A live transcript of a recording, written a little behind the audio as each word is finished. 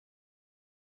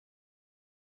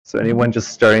So anyone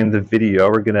just starting the video,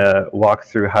 we're going to walk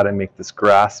through how to make this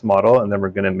grass model, and then we're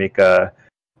going to make a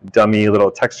dummy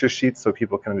little texture sheet so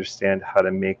people can understand how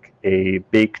to make a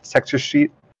baked texture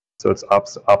sheet. So it's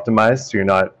optimized, so you're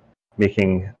not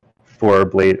making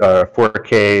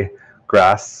 4K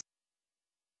grass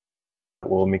that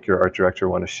will make your art director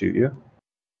want to shoot you.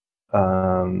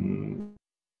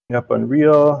 Up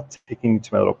Unreal, taking you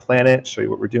to my little planet, show you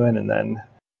what we're doing, and then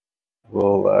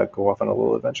we'll go off on a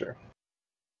little adventure.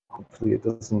 Hopefully it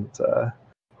doesn't,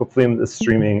 hopefully the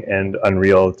streaming and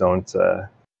Unreal don't,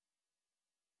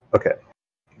 okay.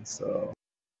 So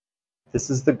this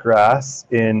is the grass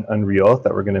in Unreal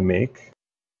that we're gonna make.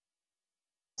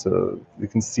 So you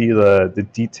can see the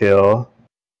detail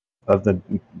of the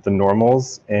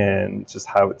normals and just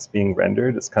how it's being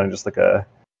rendered. It's kind of just like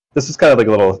this was kind of like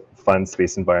a little fun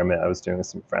space environment I was doing with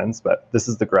some friends, but this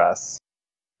is the grass.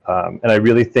 And I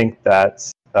really think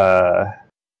that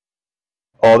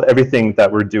everything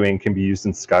that we're doing can be used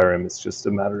in Skyrim. It's just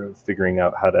a matter of figuring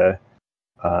out how to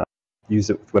use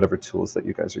it with whatever tools that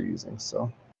you guys are using.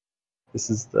 So this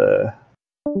is the,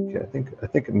 okay, I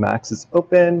think Max is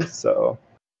open, so,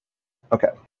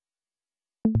 okay.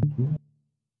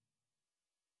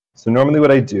 So normally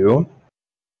what I do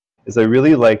is I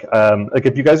really like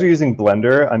if you guys are using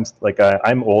Blender,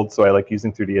 I'm old, so I like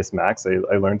using 3ds Max.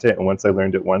 I learned it, and once I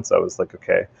learned it once, I was like,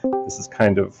 okay, this is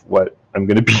kind of what I'm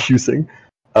going to be using.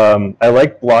 I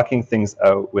like blocking things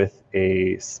out with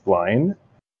a spline.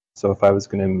 So if I was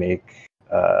going to make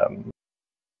a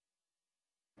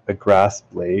grass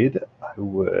blade, I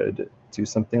would do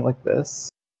something like this.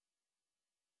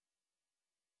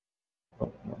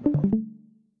 Oh, no.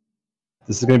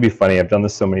 This is going to be funny. I've done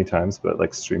this so many times, but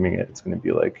like streaming it, it's going to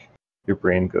be like your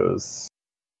brain goes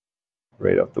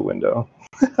right out the window.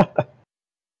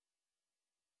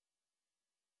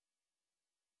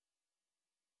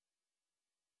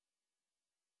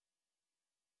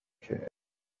 Okay.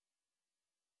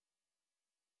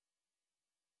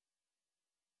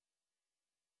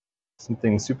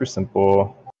 Something super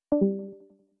simple.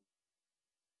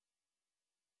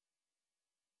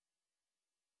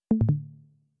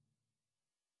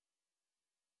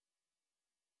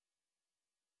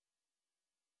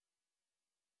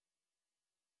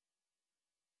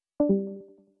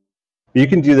 You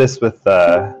can do this with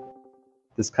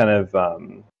this kind of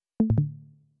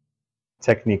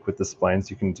technique with the splines.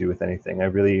 You can do with anything. I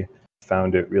really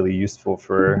found it really useful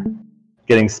for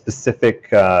getting specific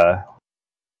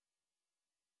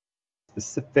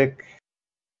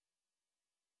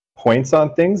points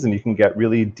on things, and you can get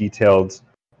really detailed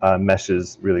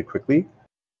meshes really quickly.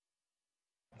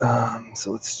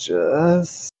 So let's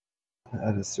just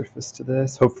add a surface to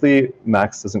this. Hopefully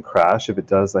Max doesn't crash. If it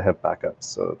does, I have backups,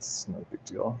 so it's no big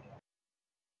deal.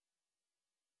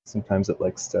 Sometimes it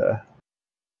likes to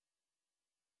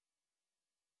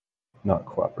not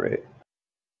cooperate.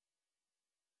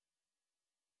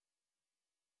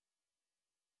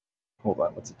 Hold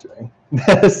on, what's it doing?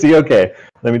 See, okay,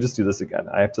 let me just do this again.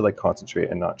 I have to like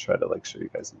concentrate and not try to like show you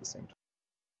guys at the same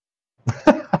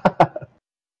time.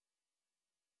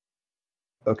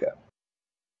 Okay.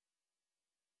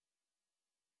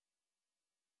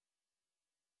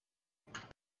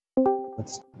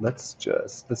 Let's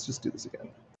just do this again.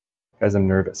 Guys, I'm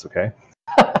nervous, okay?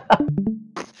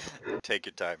 Take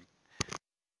your time.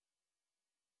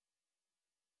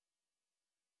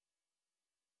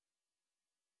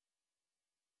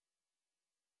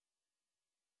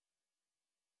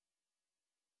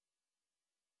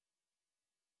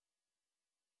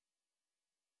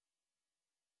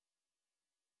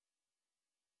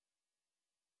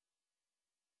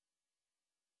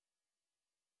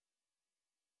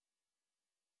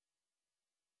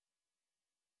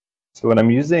 So when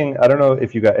I'm using, I don't know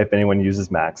if anyone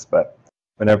uses Max, but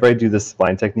whenever I do this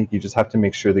spline technique, you just have to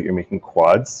make sure that you're making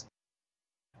quads.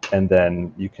 And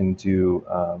then you can do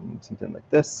something like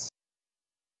this,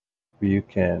 where you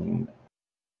can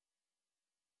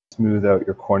smooth out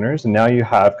your corners. And now you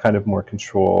have kind of more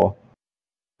control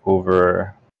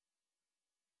over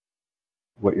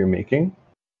what you're making.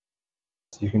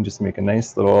 So you can just make a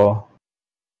nice little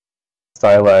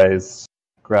stylized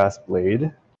grass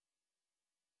blade.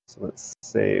 So let's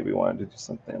say we wanted to do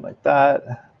something like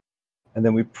that. And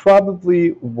then we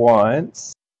probably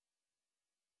want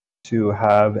to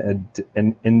have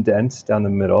an indent down the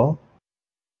middle.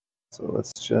 So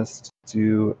let's just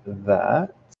do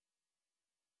that.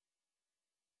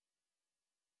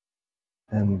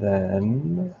 And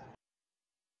then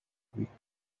we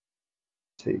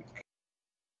take,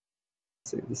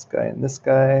 say, this guy and this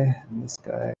guy and this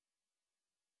guy,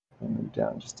 and move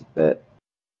down just a bit.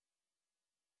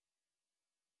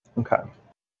 Okay.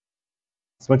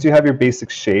 So once you have your basic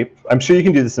shape, I'm sure you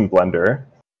can do this in Blender.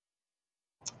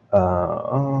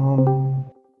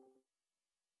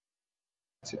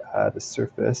 To add a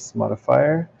surface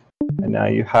modifier, and now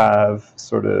you have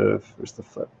sort of, where's the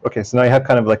flip? Okay, so now you have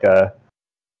kind of like a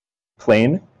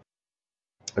plane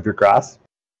of your grass.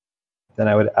 Then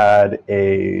I would add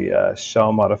a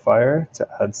shell modifier to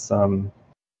add some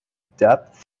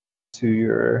depth to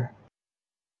your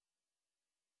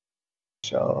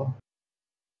shell.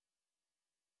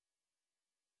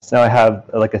 So now I have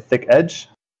like a thick edge.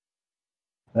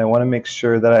 And I want to make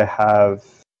sure that I have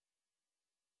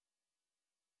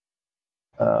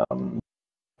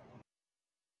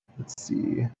let's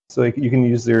see. So you can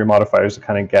use your modifiers to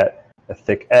kind of get a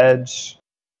thick edge.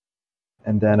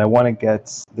 And then I want to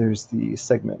get, there's the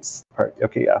segments part.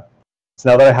 Okay, yeah. So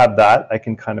now that I have that, I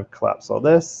can kind of collapse all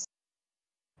this.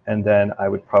 And then I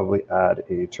would probably add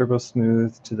a turbo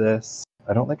smooth to this.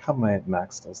 I don't like how my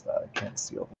Max does that. I can't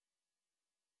see all that.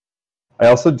 I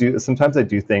also do, sometimes I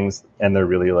do things and they're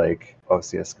really like, oh,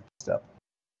 see, I skipped a step.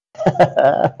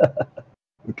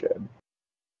 Okay.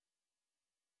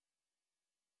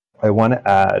 I want to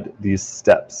add these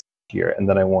steps here, and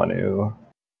then I want to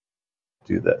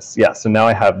do this. Yeah, so now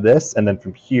I have this, and then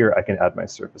from here I can add my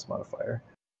surface modifier.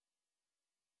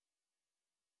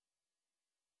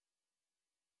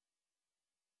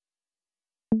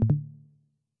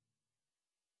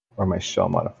 Or my shell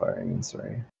modifier, I mean,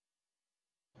 sorry.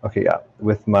 Okay, yeah,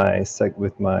 with my segments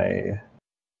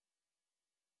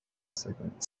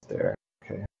there.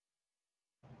 Okay.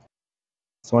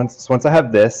 So once I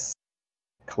have this,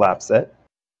 collapse it,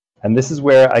 and this is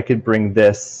where I could bring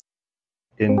this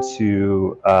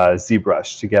into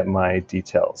ZBrush to get my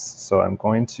details. So I'm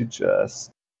going to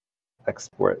just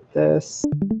export this.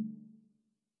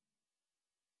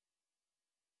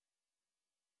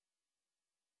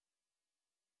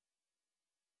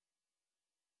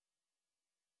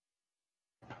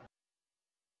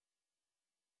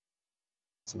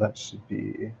 So that should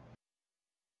be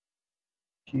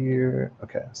here.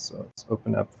 Okay, so let's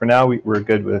open up. For now, we're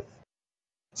good with.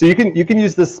 So you can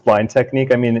use this spline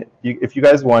technique. I mean, if you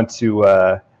guys want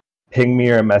to ping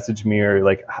me or message me or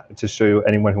like to show you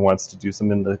anyone who wants to do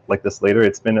something like this later,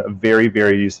 it's been a very,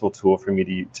 very useful tool for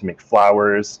me to make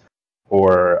flowers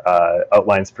or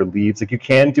outlines for leaves. Like you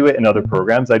can do it in other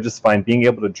programs. I just find being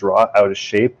able to draw out a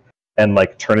shape and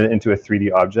like turn it into a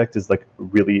 3D object is like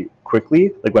really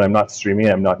quickly. Like when I'm not streaming,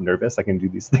 I'm not nervous. I can do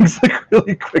these things like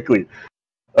really quickly.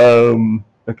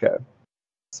 Okay,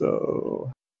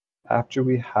 so after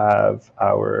we have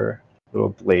our little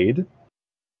blade,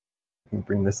 we can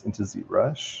bring this into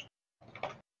ZBrush.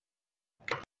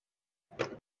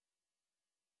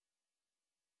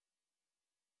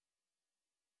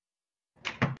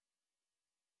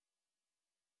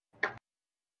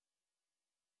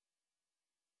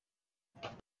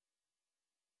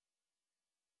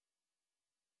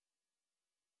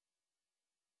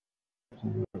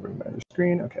 Over my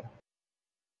screen, okay.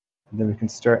 And then we can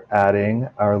start adding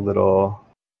our little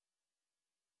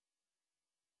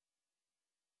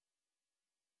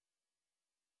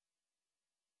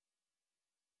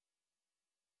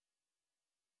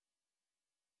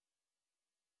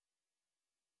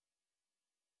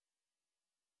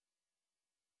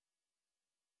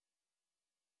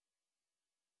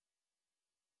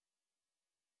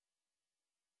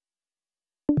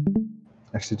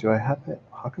actually, do I have it?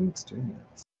 How come it's doing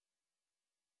this?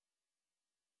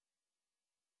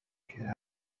 Yeah.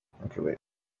 Okay, wait.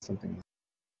 Sometimes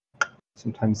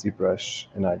ZBrush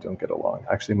and I don't get along.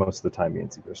 Actually, most of the time, me and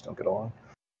ZBrush don't get along.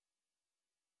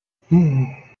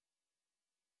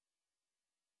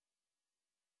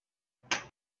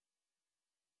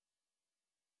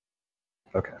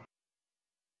 Okay.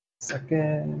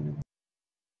 Second.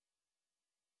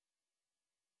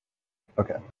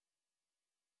 Okay.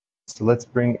 So let's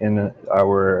bring in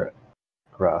our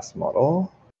grass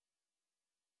model.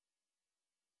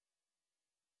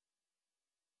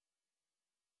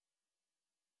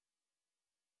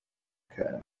 Okay.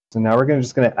 So now we're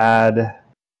just going to add,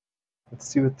 let's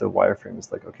see what the wireframe is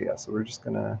like. Okay, yeah, so we're just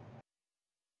going to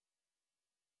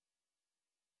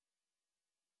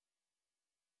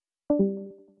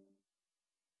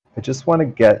I just want to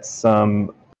get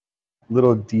some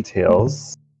little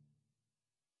details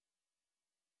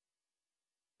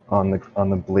on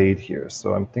the blade here.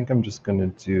 So I think I'm just going to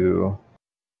do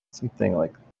something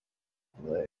like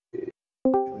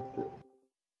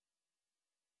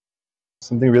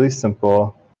something really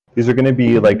simple. These are going to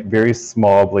be like very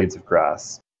small blades of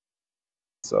grass.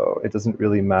 So it doesn't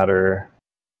really matter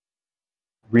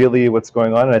really what's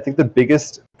going on. And I think the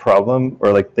biggest problem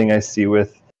or like thing I see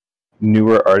with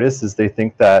newer artists is they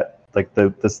think that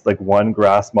this like one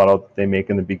grass model that they make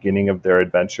in the beginning of their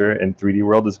adventure in 3D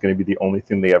World is going to be the only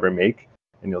thing they ever make,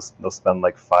 and they'll spend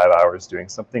like 5 hours doing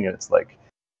something, and it's like,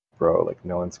 bro, like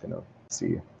no one's going to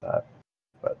see that.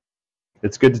 But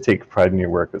it's good to take pride in your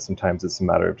work, but sometimes it's a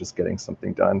matter of just getting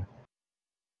something done.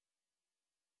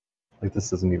 Like this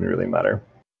doesn't even really matter.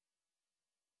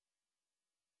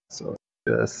 So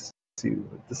just see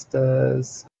what this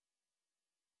does.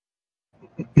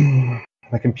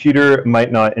 My computer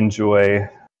might not enjoy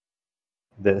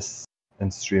this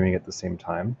and streaming at the same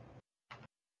time.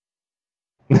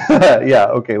 Yeah,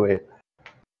 okay, wait.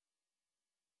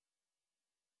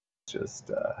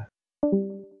 Just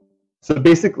so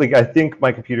basically I think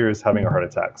my computer is having a heart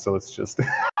attack, so let's just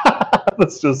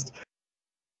let's just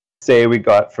say we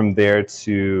got from there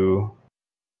to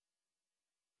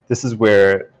this is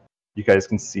where you guys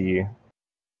can see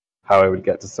how I would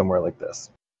get to somewhere like this.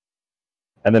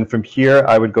 And then from here,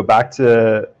 I would go back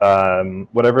to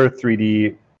whatever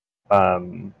 3D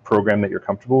program that you're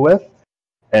comfortable with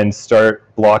and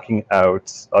start blocking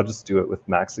out. I'll just do it with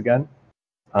Max again.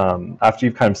 After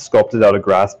you've kind of sculpted out a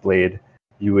grass blade,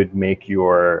 you would make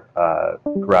your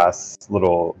grass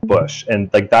little bush.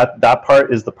 And like that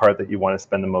part is the part that you want to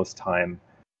spend the most time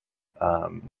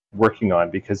working on,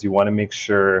 because you want to make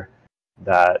sure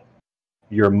that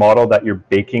your model that you're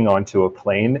baking onto a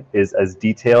plane is as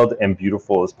detailed and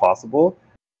beautiful as possible,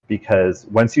 because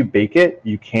once you bake it,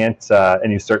 you can't,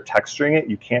 and you start texturing it,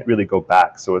 you can't really go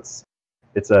back. So it's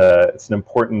an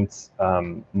important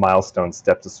milestone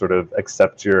step to sort of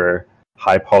accept your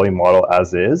high poly model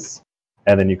as is,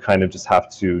 and then you kind of just have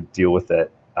to deal with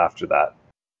it after that.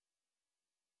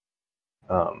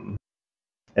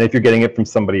 And if you're getting it from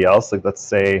somebody else, like let's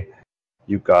say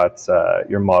you got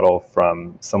your model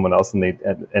from someone else and they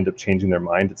end up changing their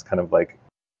mind, it's kind of like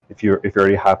if you're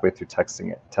already halfway through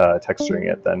texturing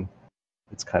it, then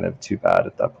it's kind of too bad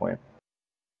at that point.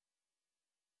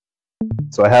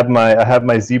 So I have my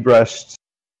ZBrushed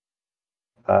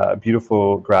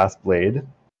beautiful grass blade,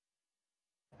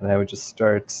 and I would just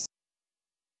start.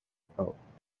 Oh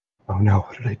no!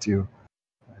 What did I do?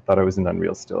 I thought I was in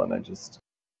Unreal still, and I just.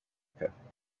 Okay.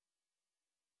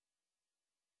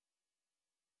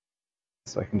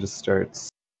 So I can just start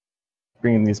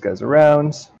bringing these guys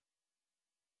around.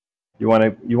 You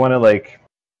want to like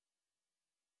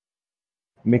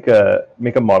make a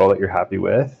model that you're happy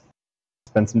with.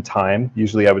 Spend some time.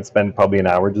 Usually I would spend probably an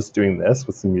hour just doing this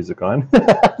with some music on.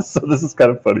 So this is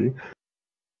kind of funny.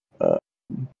 If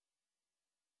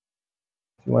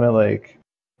you want to like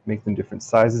make them different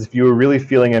sizes, if you were really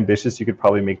feeling ambitious, you could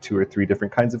probably make 2 or 3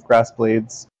 different kinds of grass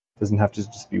blades. It doesn't have to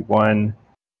just be one.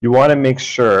 You want to make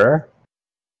sure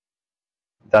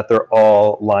that they're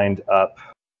all lined up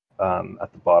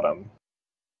at the bottom,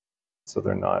 so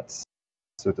they're not,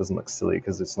 so it doesn't look silly,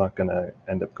 because it's not going to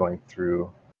end up going through.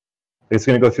 It's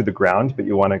going to go through the ground, but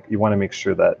you want to make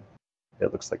sure that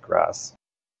it looks like grass.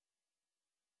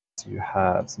 So you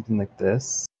have something like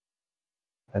this,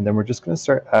 and then we're just going to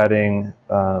start adding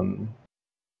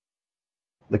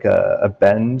like a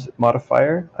bend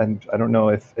modifier. I don't know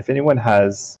if anyone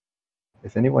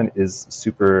is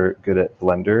super good at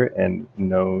Blender and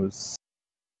knows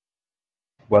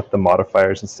what the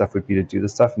modifiers and stuff would be to do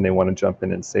this stuff, and they want to jump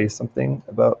in and say something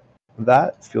about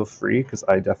that, feel free, because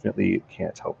I definitely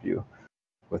can't help you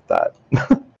with that.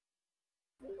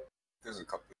 There's a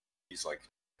couple of these like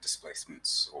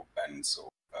displacements or bends or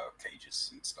cages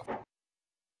and stuff.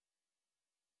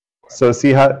 So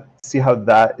see how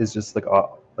that is just like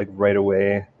right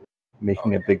away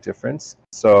making a big difference.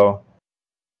 So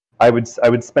I would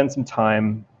spend some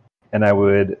time, and I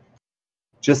would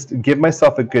just give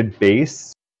myself a good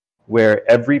base where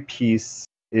every piece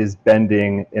is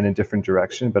bending in a different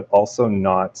direction, but also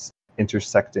not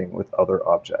intersecting with other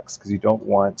objects, because you don't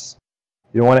want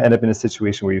to end up in a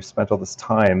situation where you've spent all this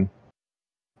time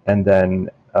and then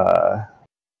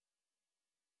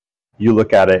you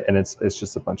look at it and it's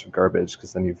just a bunch of garbage,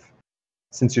 because then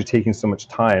since you're taking so much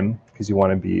time because you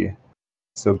want to be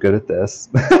so good at this,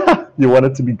 you want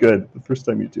it to be good the first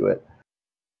time you do it.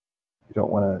 You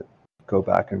don't want to go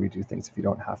back and redo things if you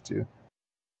don't have to.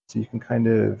 So you can kind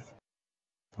of,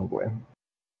 oh boy.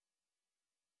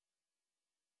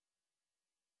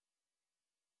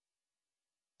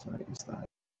 Let's not use that.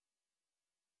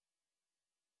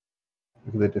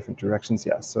 Look at the different directions.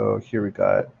 Yeah, so here we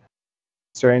got,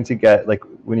 starting to get, like,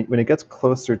 when it gets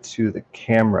closer to the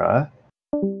camera,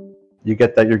 you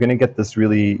get that you're going to get this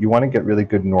really, you want to get really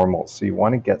good normals. So you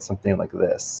want to get something like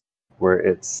this, where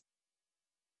it's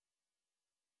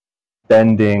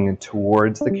bending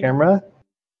towards the camera,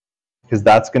 because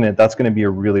that's gonna be a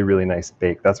really, really nice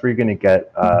bake. That's where you're going to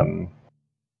get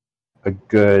a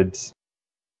good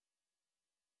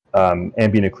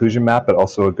ambient occlusion map, but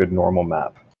also a good normal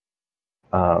map.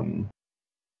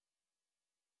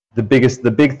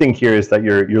 The big thing here is that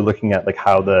you're looking at like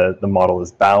how the model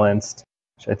is balanced,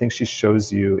 which I think she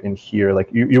shows you in here. Like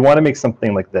you want to make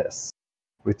something like this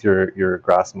with your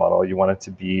grass model. You want it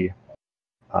to be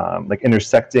like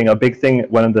intersecting.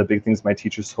 One of the big things my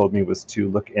teachers told me was to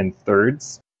look in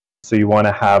thirds. So you want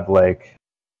to have like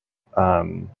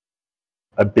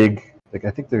a big, like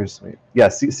I think there's, yeah,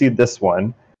 see this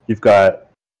one. You've got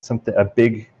a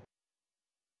big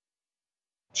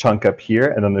chunk up here,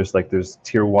 and then there's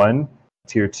tier 1,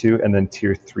 tier 2, and then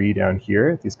tier 3 down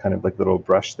here, these kind of like little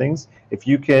brush things. If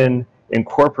you can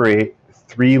incorporate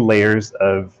 3 layers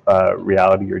of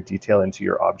reality or detail into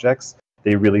your objects,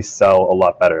 they really sell a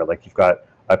lot better. Like you've got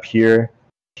up here,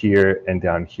 here, and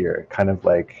down here, kind of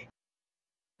like,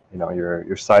 you know,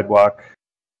 your sidewalk,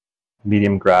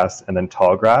 medium grass, and then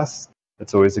tall grass.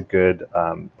 It's always a good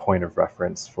point of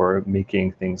reference for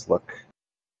making things look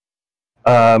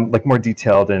like more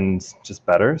detailed and just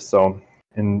better. So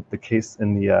in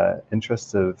the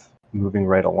interest of moving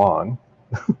right along,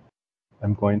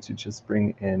 I'm going to just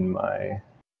bring in my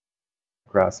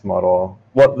grass model.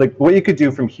 Well, like what you could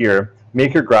do from here,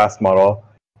 make your grass model,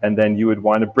 and then you would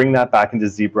want to bring that back into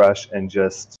ZBrush and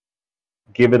just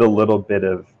give it a little bit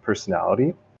of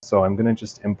personality. So I'm going to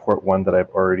just import one that I've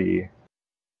already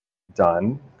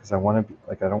done, because I want to be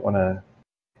like, I don't want to,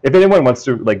 if anyone wants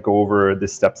to like go over the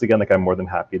steps again, like I'm more than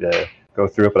happy to go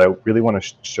through it, but I really want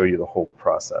to show you the whole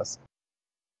process.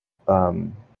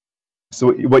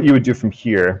 So what you would do from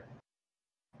here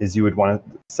is you would want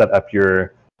to set up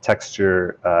your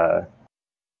texture,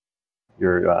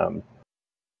 your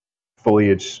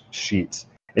foliage sheet.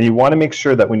 And you want to make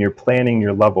sure that when you're planning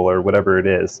your level or whatever it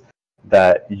is,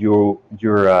 that you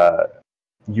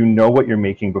know what you're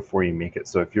making before you make it.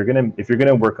 So if you're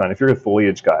gonna work on, if you're a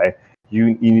foliage guy,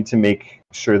 you need to make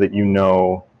sure that you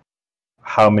know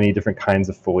how many different kinds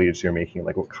of foliage you're making,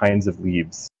 like what kinds of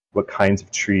leaves, what kinds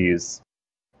of trees,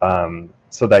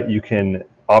 so that you can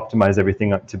optimize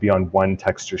everything to be on one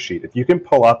texture sheet. If you can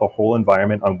pull up a whole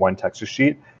environment on one texture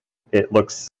sheet, it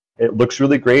looks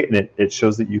really great, and it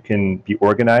shows that you can be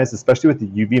organized, especially with the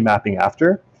UV mapping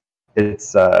after.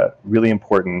 It's really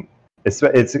important. It's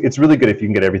really good if you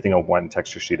can get everything on one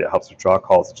texture sheet. It helps with draw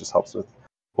calls. It just helps with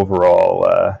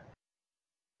overall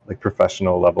like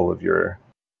professional level of your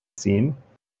scene.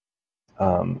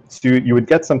 So you would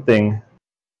get something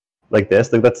like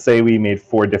this. Like let's say we made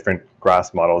 4 different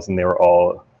grass models and they were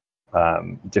all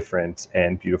different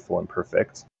and beautiful and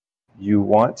perfect. You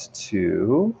want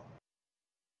to,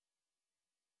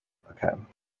 okay,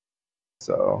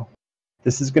 so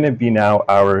this is going to be now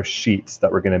our sheets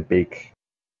that we're going to bake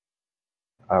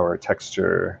our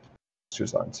textures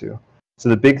onto. So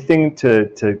the big thing to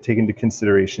take into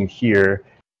consideration here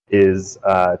is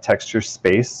texture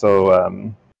space.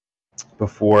 So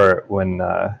before, when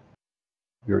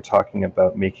we were talking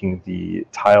about making the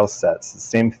tile sets, the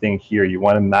same thing here. You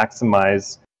want to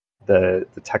maximize the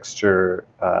texture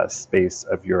space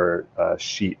of your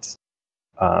sheet.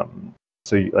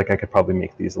 So like I could probably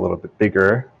make these a little bit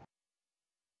bigger.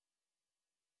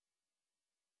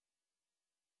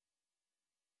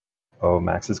 Oh,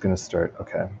 Max is going to start.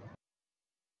 Okay.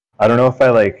 I don't know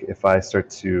if I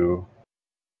start to,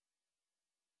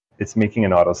 it's making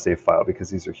an autosave file because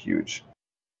these are huge.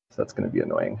 So that's going to be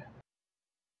annoying.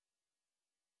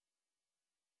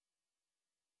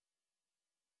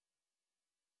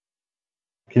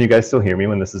 Can you guys still hear me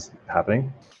when this is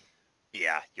happening?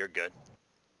 Yeah, you're good.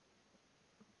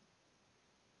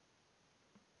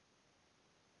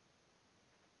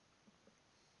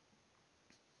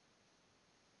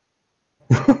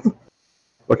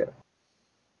 Okay.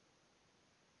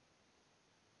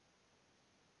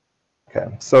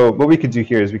 Okay, so what we could do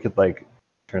here is we could like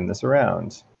turn this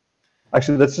around.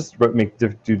 Actually, let's just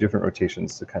do different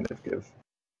rotations to kind of give.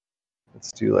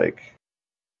 Let's do like,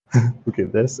 okay,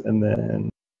 this and then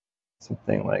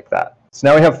something like that. So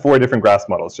now we have 4 different grass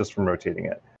models just from rotating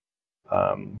it.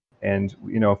 And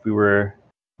you know, if we were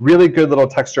really good little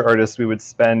texture artists, we would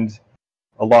spend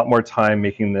a lot more time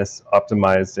making this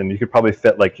optimized, and you could probably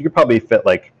fit like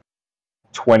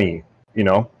 20, you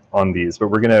know, on these. But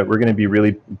we're gonna be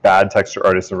really bad texture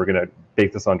artists, and we're gonna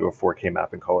bake this onto a 4K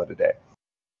map and call it a day.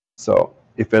 So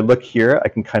if I look here, I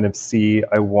can kind of see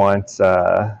I want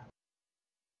to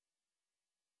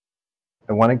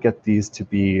get these to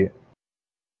be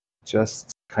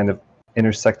just kind of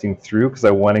intersecting through, because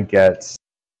I want to get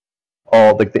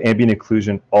all like the ambient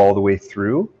occlusion all the way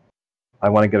through. I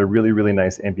want to get a really, really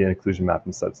nice ambient occlusion map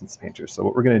in Substance Painter. So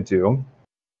what we're going to do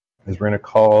is we're going to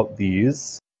call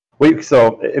these, Wait,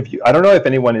 so if you, I don't know if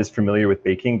anyone is familiar with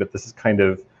baking, but this is going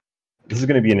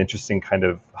to be an interesting kind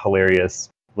of hilarious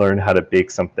learn how to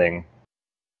bake something.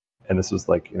 And this was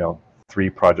like, 3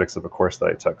 projects of a course that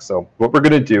I took. So what we're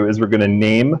going to do is we're going to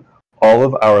name all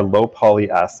of our low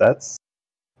poly assets.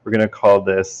 We're going to call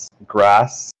this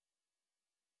grass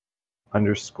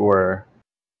underscore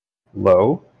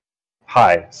low,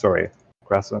 high, sorry,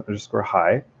 grass underscore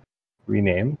high,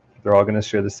 rename. They're all going to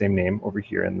share the same name over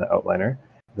here in the outliner.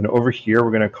 Then over here,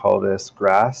 we're going to call this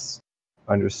grass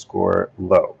underscore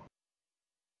low.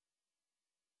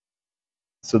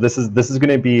 So this is going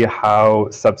to be how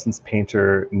Substance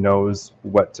Painter knows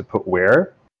what to put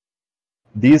where.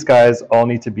 These guys all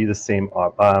need to be the same.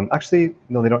 Actually,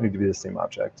 no, they don't need to be the same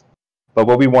object. But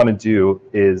what we want to do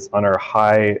is on our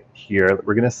high here,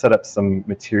 we're going to set up some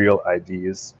material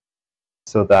IDs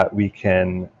so that we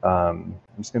can. I'm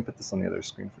just going to put this on the other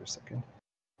screen for a second.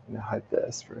 I'm going to hide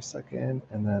this for a second,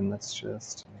 and then let's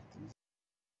just make these.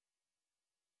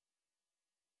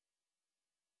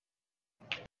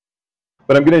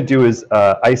 What I'm going to do is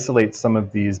isolate some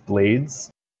of these blades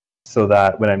so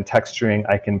that when I'm texturing,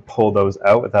 I can pull those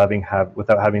out without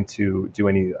having to do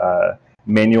any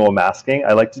manual masking.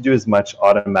 I like to do as much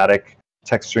automatic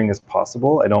texturing as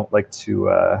possible. I don't like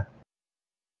to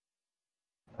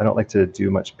do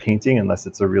much painting unless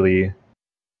it's a really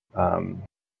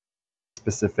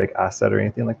specific asset or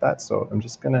anything like that. So I'm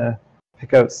just going to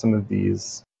pick out some of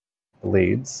these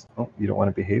blades. Oh, you don't want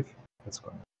to behave? That's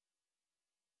fine.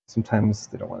 Sometimes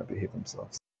they don't want to behave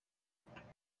themselves.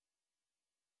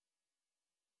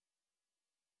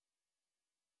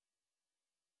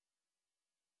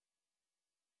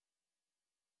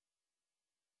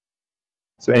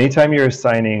 So anytime you're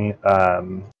assigning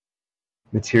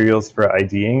materials for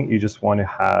IDing, you just want to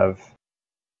have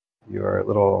your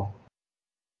little.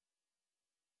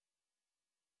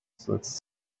 So let's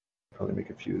probably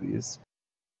make a few of these.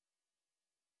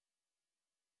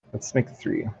 Let's make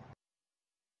 3.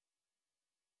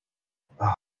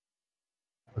 Oh.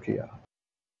 Okay, yeah.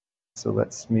 So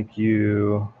let's make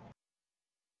you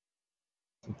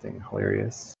something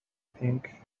hilarious,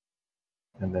 pink,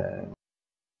 and then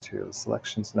material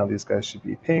selection. So now these guys should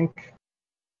be pink.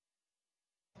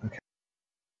 Okay.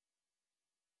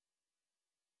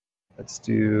 Let's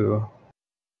do.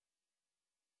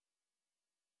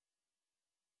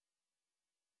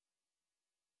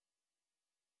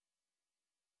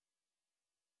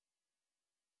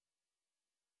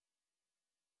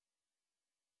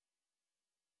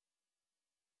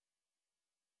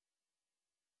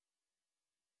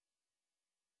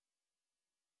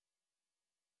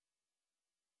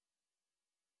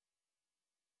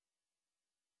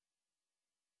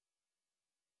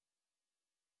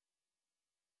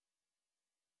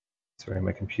 Sorry,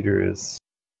 my computer is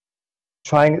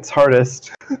trying its hardest.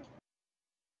 Okay,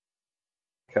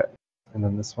 and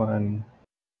then this one,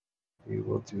 we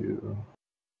will do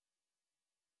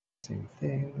the same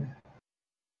thing.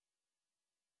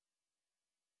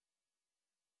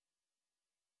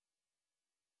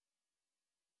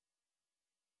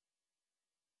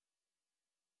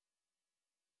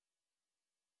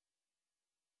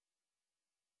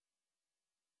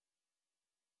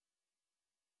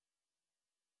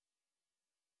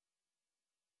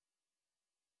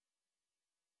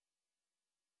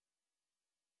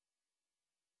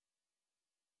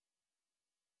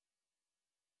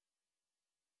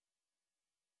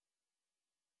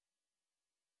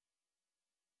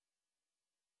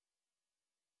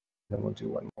 Then we'll do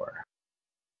one more.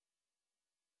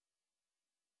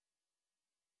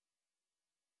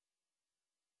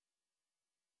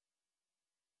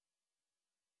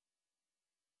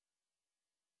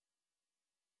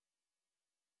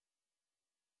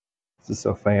 This is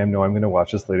so funny. I know I'm going to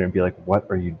watch this later and be like, what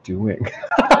are you doing?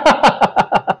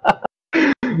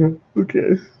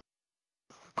 Okay.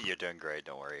 You're doing great.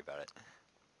 Don't worry about it.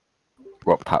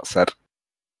 What Pat said.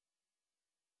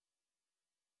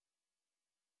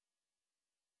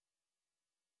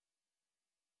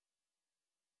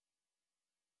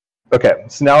 Okay,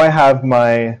 so now I have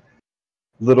my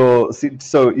little.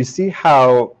 So you see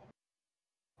how,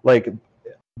 like,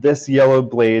 this yellow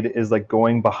blade is like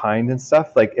going behind and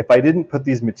stuff. Like, if I didn't put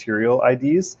these material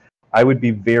IDs, I would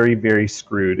be very, very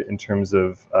screwed in terms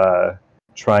of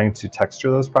trying to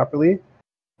texture those properly.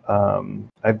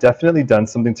 I've definitely done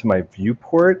something to my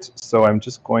viewport, so I'm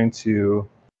just going to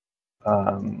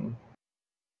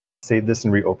save this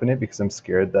and reopen it because I'm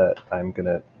scared that I'm going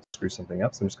to screw something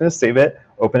up. So I'm just going to save it,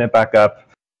 open it back up,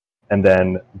 and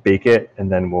then bake it, and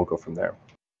then we'll go from there.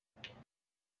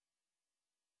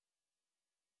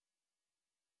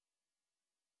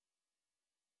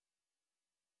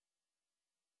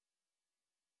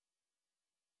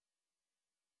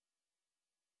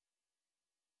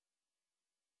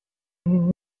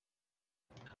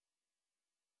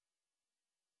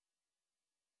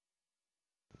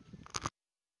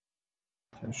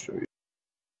 I'll show you.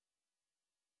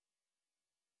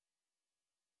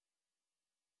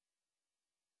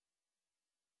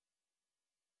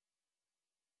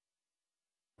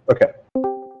 Okay.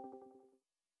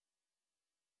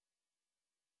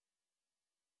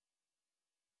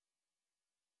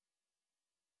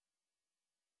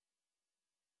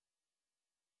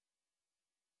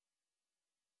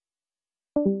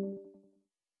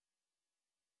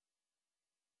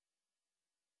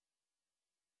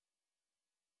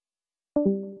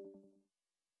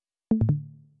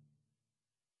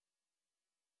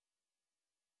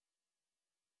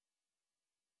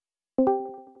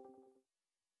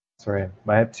 Sorry,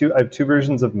 I have two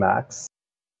versions of Max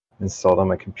installed on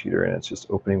my computer, and it's just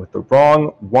opening with the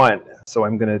wrong one. So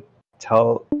I'm going to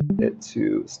tell it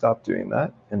to stop doing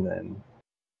that, and then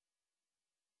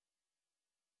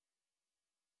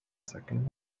second.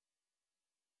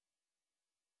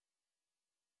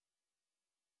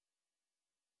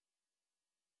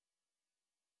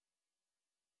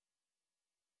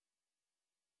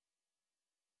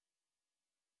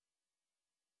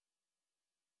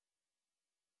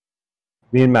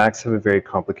 Me and Max have a very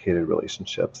complicated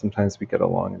relationship. Sometimes we get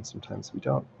along and sometimes we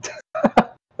don't.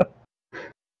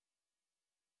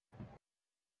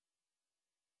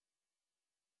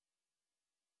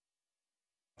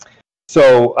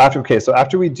 So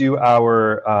after we do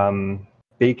our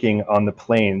baking on the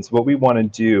planes, what we want to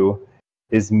do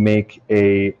is make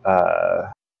a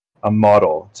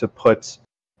model to put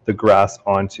the grass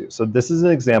onto. So this is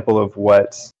an example of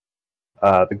what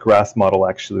the grass model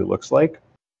actually looks like.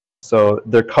 So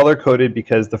they're color coded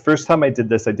because the first time I did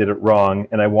this, I did it wrong,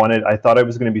 and I thought I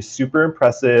was going to be super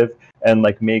impressive and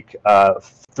like make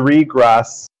 3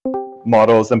 grass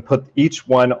models and put each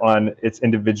one on its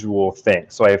individual thing.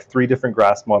 So I have 3 different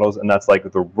grass models, and that's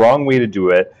like the wrong way to do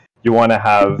it. You want to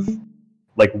have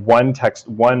like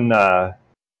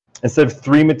instead of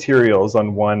 3 materials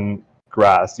on one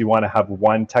grass, you want to have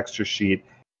one texture sheet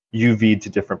UV'd to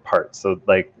different parts. So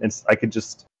like I could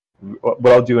just, what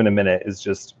I'll do in a minute is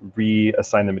just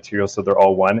reassign the materials so they're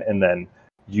all one, and then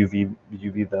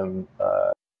UV them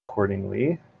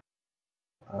accordingly.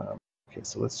 Okay,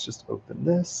 so let's just open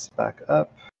this back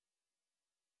up.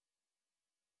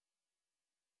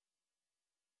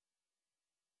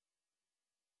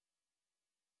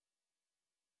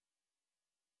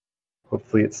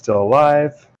 Hopefully it's still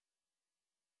alive.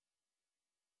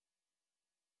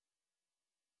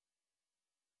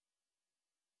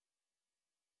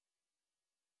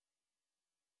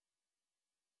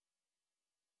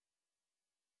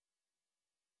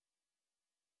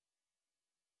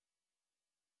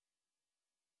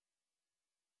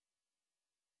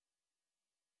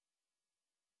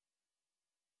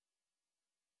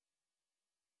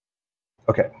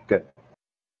 Okay, good.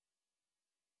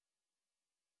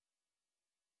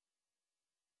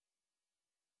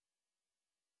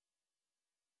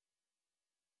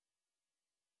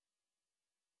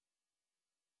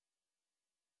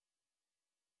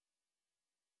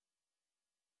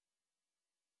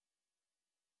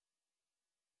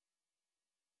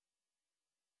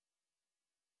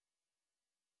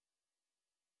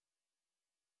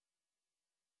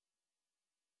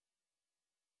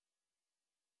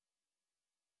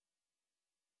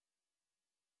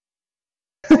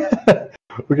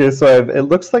 Okay, so it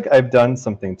looks like I've done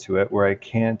something to it where I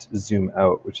can't zoom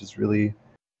out, which is really,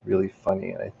 really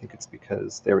funny. And I think it's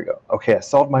because, there we go. Okay, I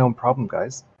solved my own problem,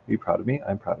 guys. Are you proud of me?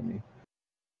 I'm proud of me.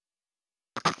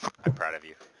 I'm proud of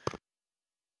you.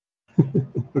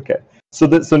 Okay, so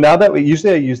now that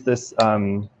usually I use this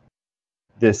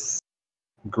this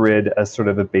grid as sort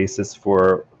of a basis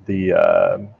for the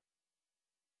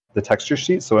texture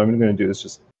sheet. So what I'm going to do is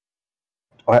just,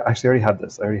 I actually already have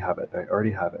this. I already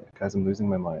have it. Guys, I'm losing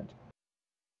my mind.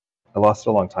 I lost it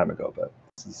a long time ago, but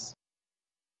this is,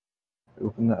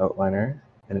 open the outliner,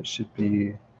 and it should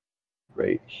be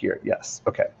right here. Yes,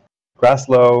 okay. Grass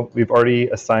low, we've already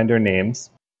assigned our names.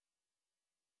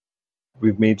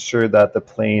 We've made sure that the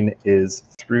plane is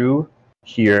through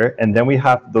here, and then we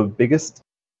have, the biggest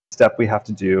step we have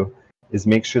to do is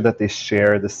make sure that they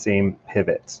share the same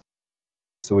pivot.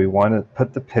 So we want to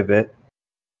put the pivot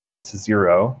to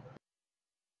 0,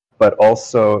 but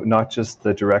also not just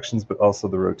the directions, but also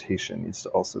the rotation needs to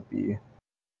also be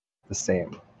the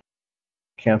same.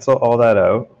 Cancel all that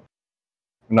out.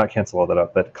 Not cancel all that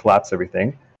out, but collapse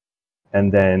everything.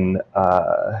 And then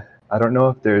I don't know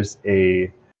if there's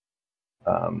a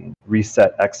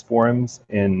reset X forms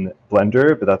in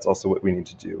Blender, but that's also what we need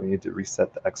to do. We need to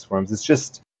reset the X forms. It's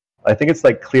just, I think it's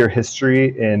like clear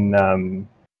history in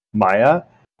Maya,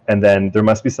 and then there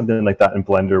must be something like that in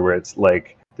Blender where it's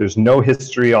like There's no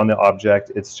history on the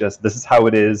object. It's just, this is how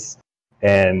it is.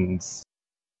 And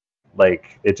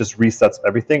like, it just resets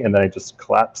everything. And then I just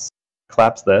collapse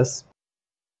this.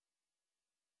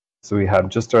 So we have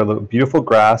just our little beautiful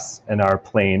grass and our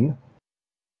plane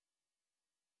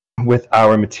with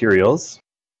our materials.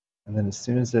 And then as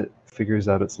soon as it figures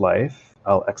out its life,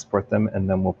 I'll export them and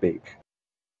then we'll bake.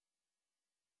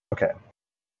 Okay.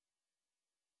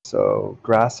 So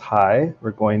grass high, we're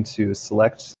going to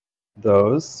select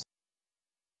those,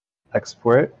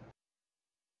 export.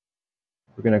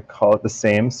 We're going to call it the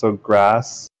same, so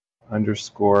grass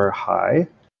underscore high.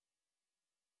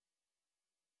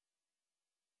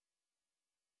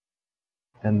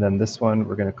 And then this one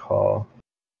we're going to call,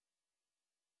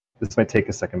 this might take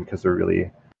a second because they're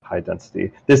really high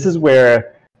density. This is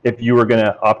where if you were going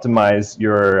to optimize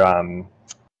your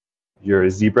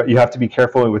ZBrush, you have to be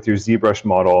careful with your ZBrush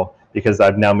model because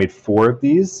I've now made 4 of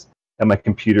these and my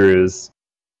computer is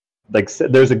like,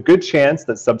 there's a good chance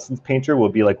that Substance Painter will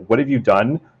be like, what have you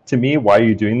done to me? Why are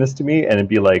you doing this to me? And it'd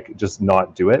be like, just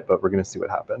not do it, but we're going to see what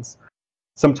happens.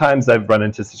 Sometimes I've run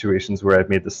into situations where I've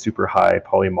made the super high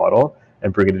poly model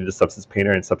and bring it into Substance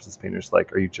Painter and Substance Painter's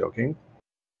like, are you joking?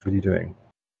 What are you doing?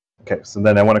 Okay, so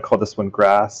then I want to call this one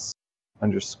grass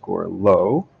underscore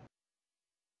low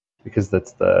because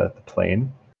that's the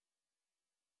plane.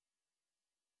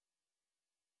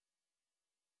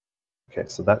 Okay,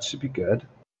 so that should be good.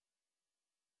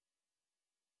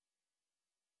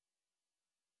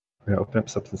 We're going to open up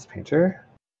Substance Painter.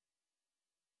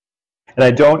 And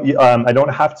I don't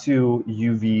have to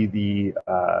UV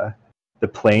the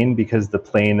plane because the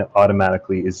plane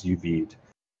automatically is UV'd.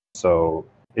 So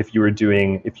if you were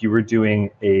doing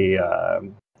a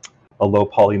low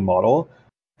poly model,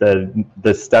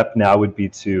 the step now would be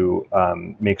to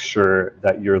make sure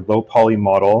that your low poly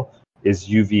model is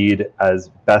UV'd as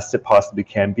best it possibly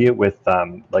can be with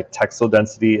like textile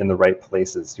density in the right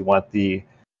places. You want the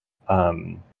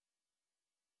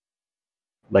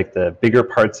like the bigger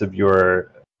parts of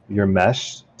your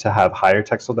mesh to have higher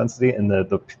textile density, and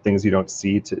the things you don't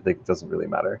see to, like, doesn't really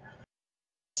matter.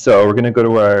 So we're going to go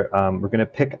to our we're going to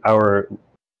pick our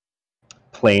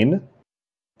plane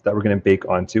that we're going to bake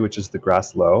onto, which is the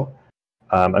grass low.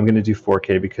 I'm going to do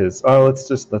 4K because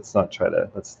let's not try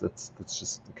to let's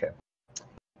just okay.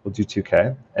 We'll do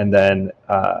 2K, and then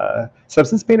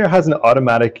Substance Painter has an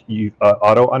automatic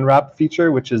auto unwrap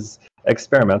feature, which is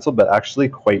experimental, but actually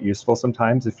quite useful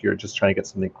sometimes if you're just trying to get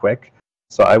something quick.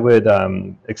 So I would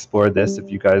explore this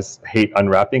if you guys hate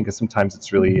unwrapping, because sometimes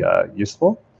it's really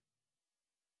useful.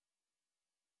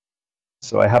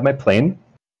 So I have my plane.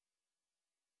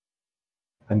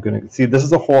 I'm going to see, this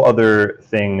is a whole other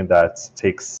thing that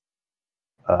takes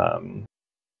a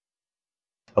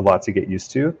lot to get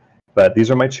used to, but these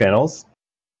are my channels.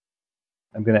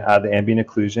 I'm going to add the ambient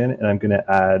occlusion, and I'm going to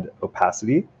add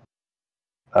opacity.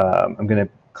 I'm going to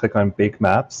click on Bake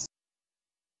Maps.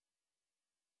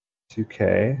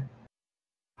 2K.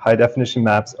 High definition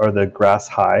maps are the grass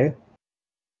high.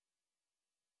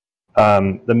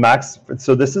 The max,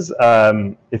 so this is,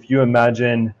 if you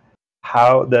imagine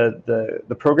how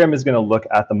the program is going to look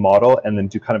at the model and then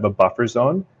do kind of a buffer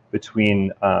zone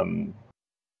between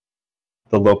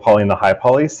the low poly and the high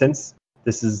poly. Since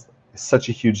this is such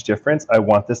a huge difference, I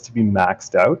want this to be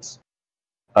maxed out.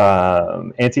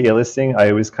 Anti-aliasing, I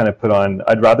always kind of put on,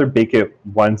 I'd rather bake it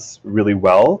once really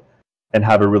well and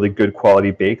have a really good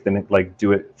quality bake than like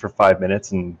do it for 5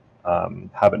 minutes and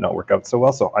have it not work out so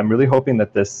well. So I'm really hoping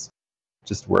that this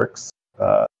just works.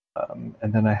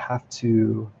 And then I have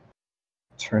to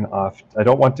turn off, I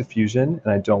don't want diffusion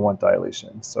and I don't want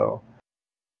dilation. So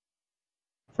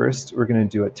first we're going to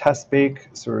do a test bake.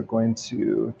 So we're going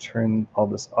to turn all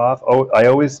this off. Oh, I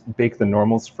always bake the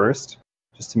normals first,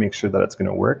 just to make sure that it's going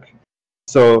to work.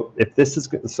 So if this is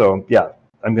good, so yeah,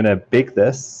 I'm going to bake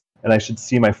this, and I should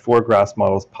see my 4 grass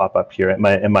models pop up here, and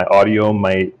my audio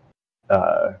might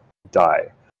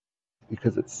die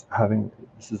because it's having,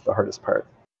 this is the hardest part.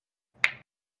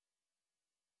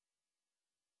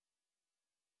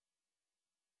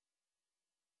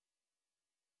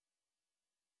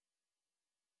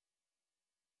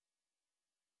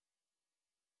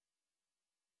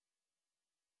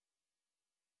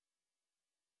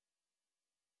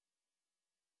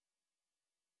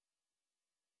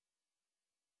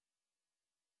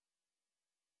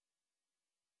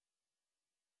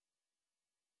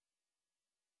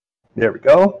 There we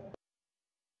go.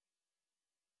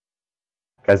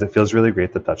 Guys, it feels really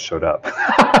great that that showed up.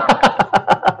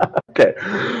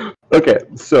 Okay,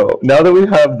 so now that we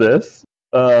have this,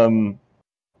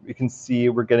 we can see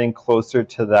we're getting closer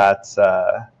to that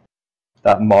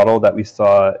that model that we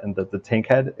saw in the tank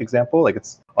head example. Like,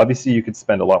 it's obviously you could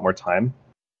spend a lot more time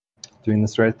doing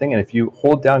this sort of thing. And if you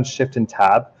hold down Shift and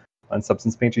Tab on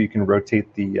Substance Painter, you can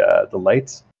rotate the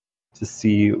light to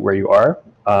see where you are.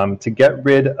 To get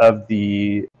rid of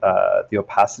the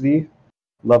opacity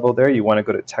level there, you want to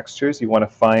go to Textures. You want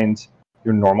to find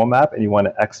your normal map, and you want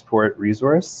to export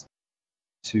resource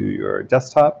to your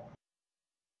desktop.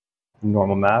 The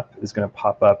normal map is going to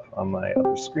pop up on my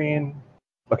other screen.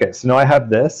 Okay, so now I have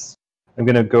this. I'm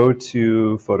going to go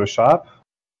to Photoshop.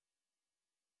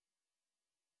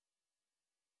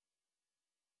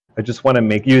 I just want to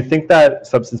make, you think that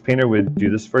Substance Painter would do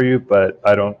this for you, but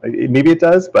I don't, maybe it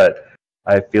does, but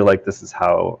I feel like this is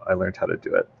how I learned how to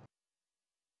do it.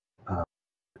 We're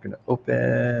going to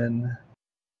open.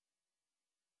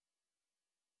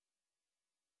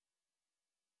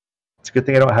 It's a good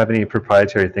thing I don't have any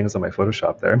proprietary things on my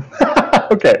Photoshop there.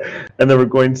 Okay, and then we're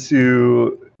going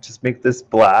to just make this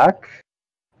black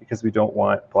because we don't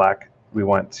want black. We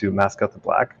want to mask out the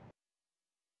black.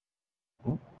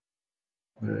 What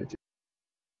did I do?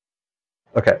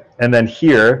 Okay, and then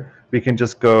here we can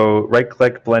just go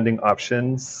right-click, blending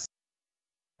options,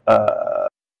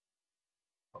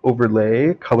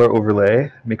 overlay, color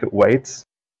overlay, make it white.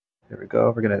 There we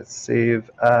go. We're going to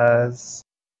save as.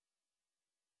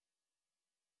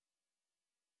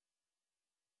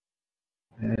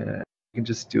 And you can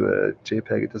just do a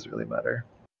JPEG, it doesn't really matter.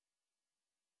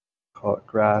 Call it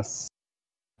grass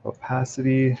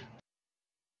opacity.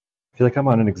 I feel like I'm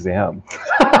on an exam.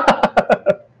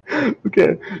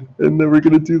 Okay, and then we're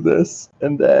going to do this,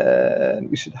 and then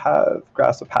we should have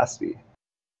grass opacity.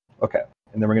 Okay,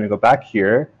 and then we're going to go back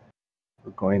here.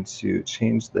 We're going to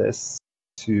change this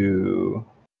to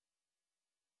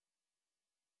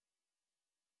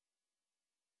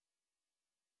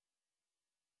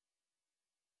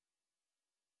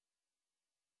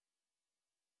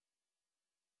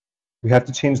we have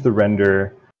to change the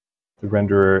renderer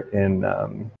in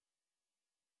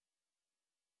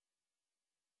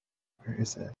where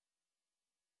is it?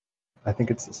 I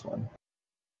think it's this one.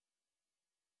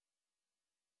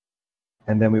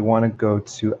 And then we want to go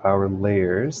to our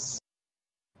layers.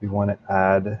 We want to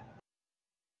add,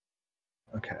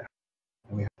 okay,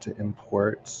 and we have to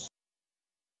import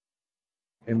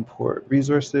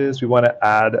resources. We want to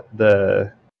add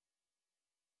the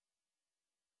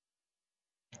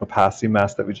opacity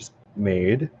mask that we just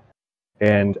made.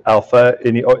 And alpha,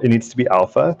 it needs to be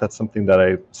alpha. That's something that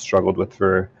I struggled with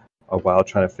for a while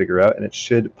trying to figure out, and it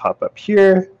should pop up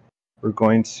here. We're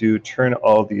going to turn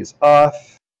all these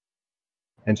off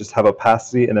and just have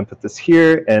opacity, and then put this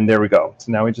here, and there we go.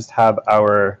 So now we just have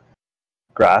our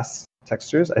grass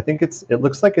textures. I think it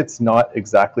looks like it's not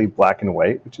exactly black and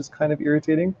white, which is kind of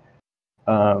irritating.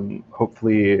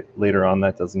 Hopefully later on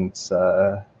that doesn't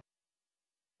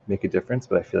make a difference,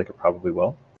 but I feel like it probably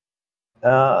will.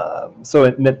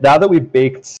 So now that we've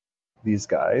baked these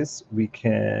guys, we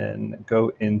can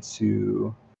go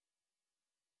into,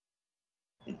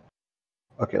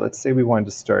 okay, let's say we wanted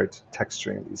to start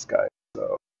texturing these guys.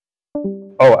 So,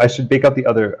 oh, I should bake out the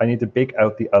other, I need to bake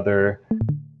out the other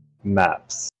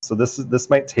maps. So this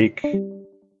might take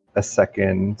a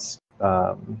second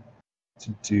to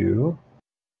do.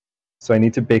 So I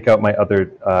need to bake out my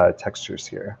other textures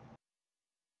here.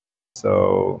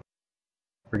 So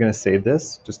we're going to save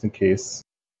this just in case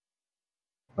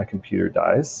my computer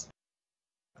dies.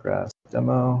 Grass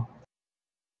demo.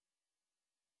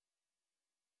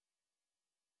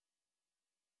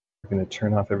 We're going to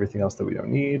turn off everything else that we don't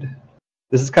need.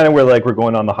 This is kind of where like we're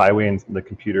going on the highway and the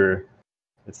computer.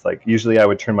 It's like usually I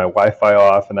would turn my Wi-Fi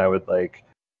off and I would like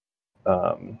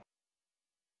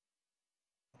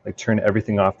turn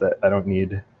everything off that I don't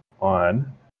need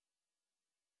on.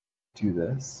 Do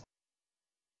this.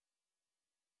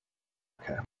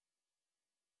 Okay.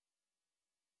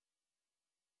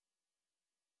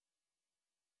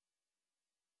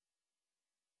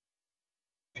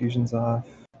 Fusion's off.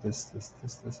 This.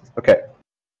 Okay.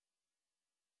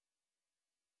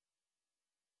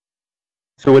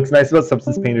 So what's nice about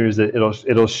Substance Painter is that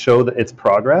it'll show that its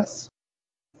progress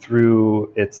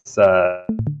through its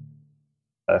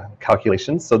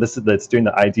calculations. So it's doing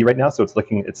the ID right now. So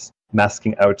it's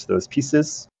masking out those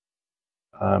pieces.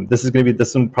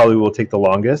 This one probably will take the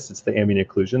longest. It's the ambient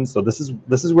occlusion. So this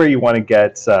is where you want to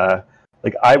get.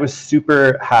 Like I was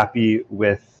super happy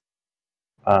with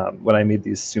when I made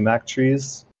these sumac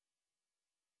trees.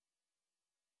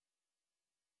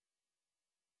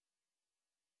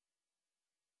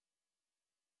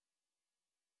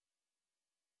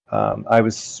 I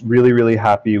was really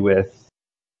happy with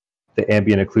the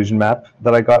ambient occlusion map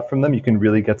that I got from them. You can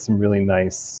really get some really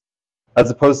nice as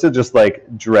opposed to just like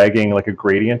dragging like a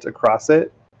gradient across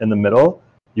it in the middle,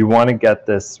 you want to get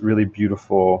this really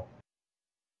beautiful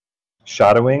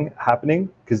shadowing happening,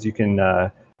 because you can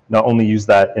not only use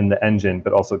that in the engine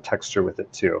but also texture with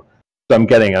it too. So I'm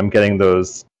getting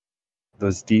those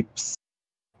deeps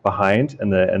behind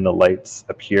and the lights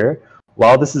up here.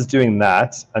 While this is doing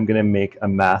that, I'm going to make a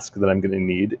mask that I'm going to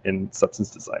need in Substance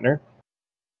Designer.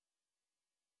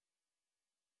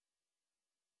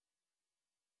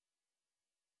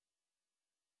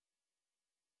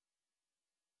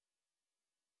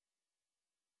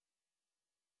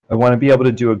 I want to be able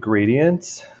to do a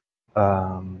gradient.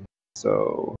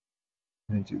 So I'm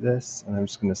going to do this, and I'm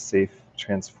just going to safe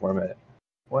transform it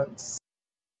once.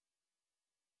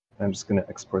 I'm just going to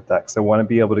export that because I want to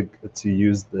be able to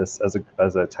use this as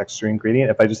a texturing gradient.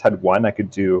 If I just had one, I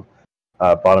could do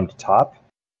bottom to top,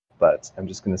 but I'm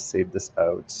just going to save this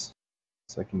out so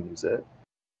I can use it.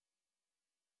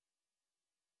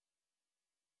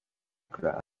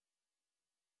 Graph.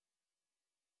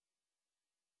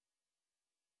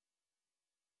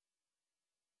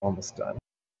 Almost done.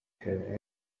 Okay. I'm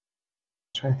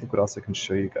trying to think what else I can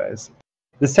show you guys.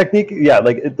 This technique, yeah,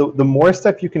 like the more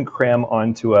stuff you can cram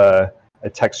onto a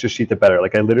texture sheet, the better.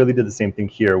 Like I literally did the same thing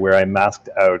here where I masked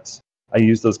out, I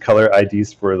used those color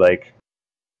IDs for like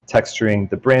texturing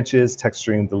the branches,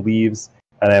 texturing the leaves,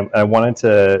 and I wanted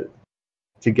to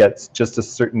get just a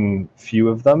certain few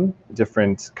of them,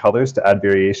 different colors to add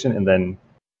variation, and then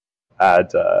add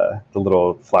the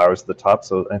little flowers at the top.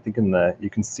 So I think you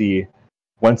can see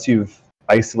once you've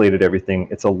isolated everything,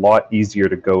 it's a lot easier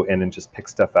to go in and just pick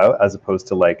stuff out, as opposed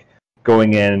to like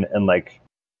going in and like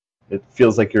it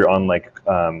feels like you're on like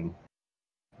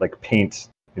paint,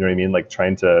 you know what I mean, like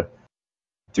trying to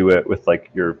do it with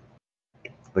like your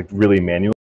like really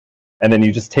manual, and then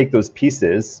you just take those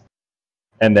pieces,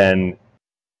 and then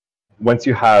once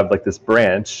you have like this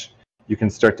branch, you can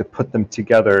start to put them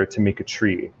together to make a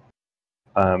tree.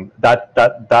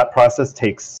 That process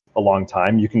takes a long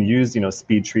time. You can use,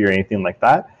 speed tree or anything like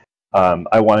that.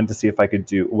 I wanted to see if I could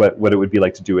do what it would be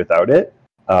like to do without it.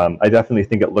 I definitely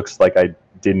think it looks like I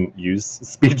didn't use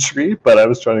speed tree, but I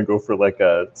was trying to go for like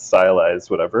a stylized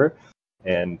whatever.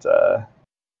 And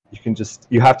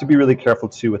you have to be really careful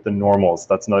too with the normals.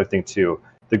 That's another thing too.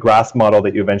 The grass model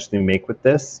that you eventually make with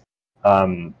this,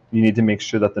 you need to make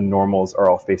sure that the normals are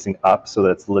all facing up so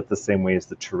that it's lit the same way as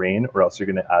the terrain, or else you're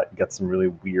going to get some really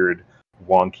weird,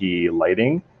 wonky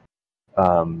lighting.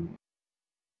 And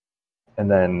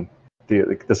then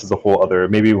this is a whole other,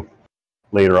 maybe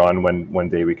later on one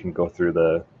day we can go through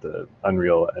the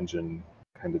Unreal Engine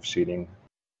kind of shader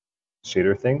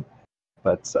thing.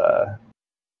 But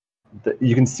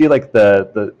you can see like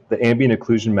the ambient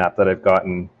occlusion map that I've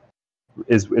gotten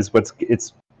is what's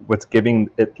giving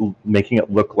it, making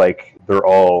it look like they're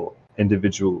all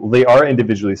individual. They are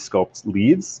individually sculpted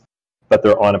leaves, but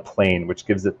they're on a plane, which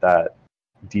gives it that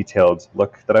detailed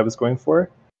look that I was going for.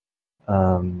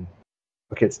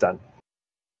 Okay, it's done.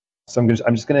 So I'm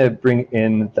just gonna bring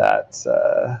in that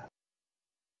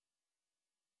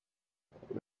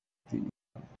the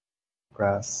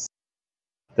grass.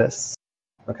 This.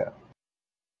 Okay.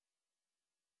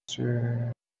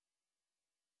 Sure.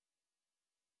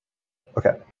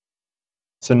 Okay.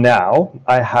 So now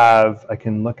I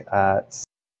can look at.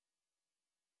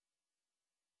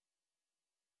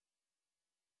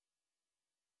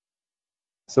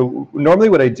 So normally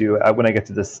what I do when I get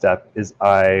to this step is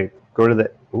I go to the,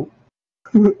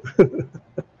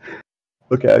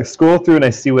 okay, I scroll through and I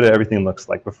see what everything looks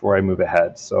like before I move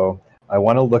ahead. So I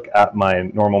want to look at my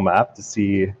normal map to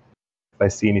see if I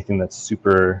see anything that's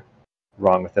super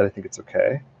wrong with it. I think it's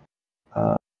okay.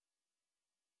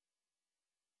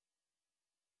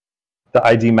 The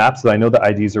ID map, so I know the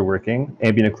IDs are working.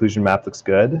 Ambient occlusion map looks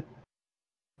good.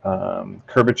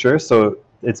 Curvature, so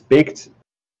it's baked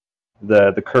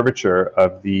the curvature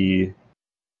of the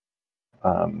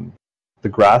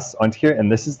grass onto here,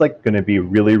 and this is like going to be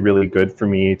really, really good for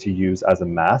me to use as a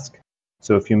mask.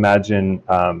 So if you imagine,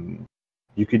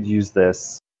 you could use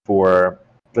this for,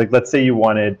 like, let's say you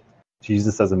wanted to use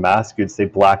this as a mask, you'd say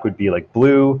black would be like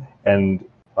blue and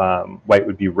white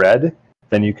would be red.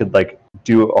 Then you could like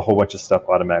do a whole bunch of stuff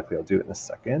automatically. I'll do it in a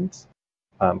second.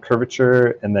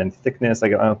 Curvature and then thickness. I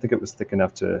don't think it was thick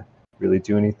enough to really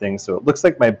do anything. So it looks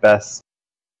like my best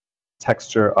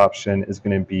texture option is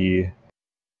going to be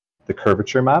the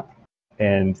curvature map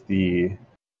and the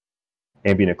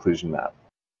ambient occlusion map.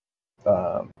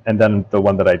 And then the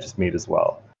one that I just made as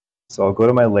well. So I'll go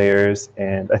to my layers,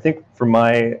 and I think for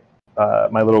my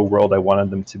my little world, I wanted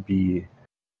them to be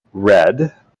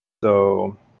red.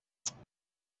 So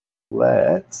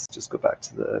let's just go back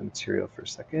to the material for a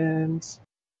second.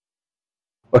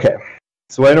 Okay,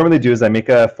 so what I normally do is I make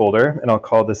a folder, and I'll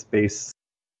call this base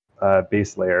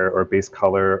layer or base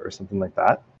color or something like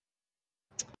that.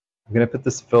 I'm going to put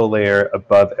this fill layer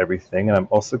above everything, and I'm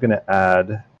also going to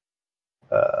add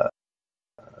the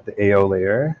AO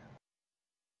layer.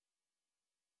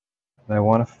 And I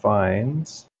want to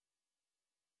find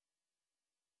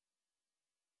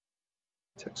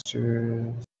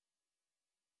textures,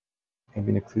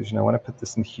 ambient occlusion. I want to put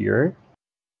this in here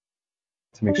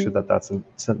to make sure that that's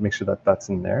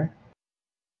in there.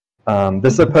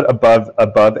 This I put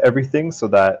above everything so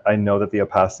that I know that the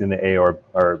opacity and the AO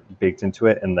are baked into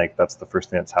it, and like that's the first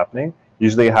thing that's happening.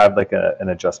 Usually I have like an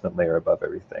adjustment layer above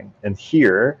everything. And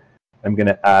here I'm going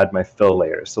to add my fill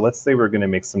layer. So let's say we're going to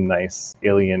make some nice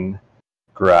alien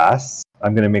grass.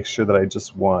 I'm going to make sure that I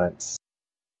just want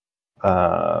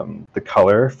the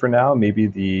color for now, maybe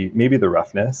the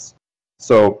roughness.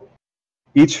 So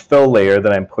each fill layer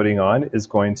that I'm putting on is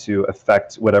going to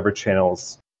affect whatever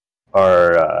channels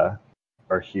are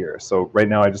here. So right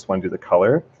now I just want to do the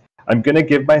color. I'm going to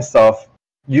give myself,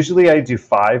 usually I do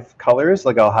 5 colors.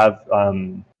 Like I'll have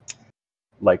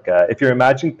if you're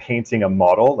imagining painting a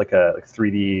model, like a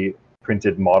 3D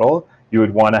printed model, you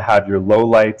would want to have your low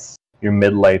lights, your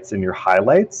mid lights, and your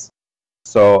highlights.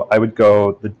 So I would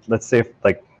go, let's say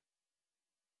like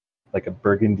a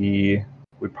burgundy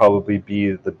would probably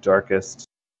be the darkest,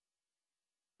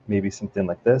 maybe something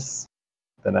like this.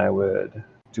 Then I would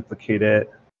duplicate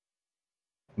it,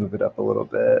 move it up a little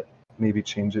bit, maybe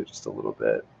change it just a little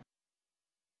bit.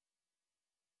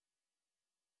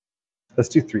 Let's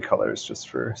do 3 colors just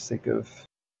for sake of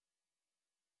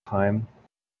time.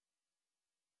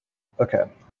 Okay,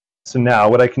 so now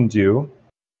what I can do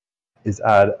is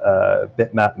add a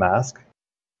bitmap mask,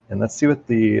 and let's see what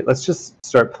let's just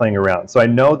start playing around. So I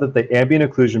know that the ambient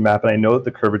occlusion map and I know that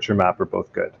the curvature map are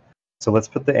both good. So let's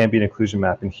put the ambient occlusion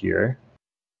map in here,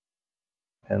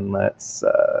 and let's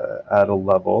add a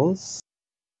levels.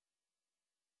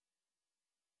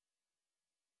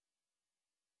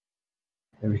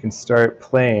 And we can start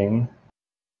playing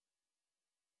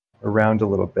around a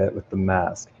little bit with the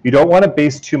mask. You don't want to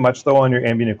base too much though on your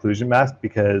ambient occlusion mask,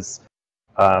 because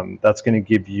that's going to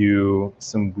give you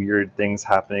some weird things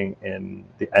happening in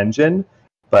the engine.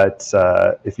 But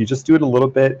if you just do it a little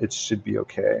bit, it should be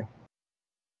okay.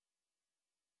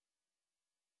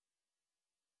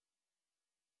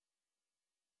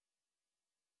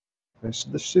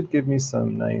 This should give me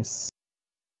some nice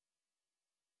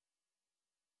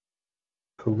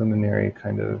preliminary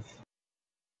kind of,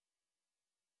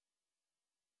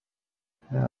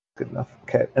 yeah, good enough.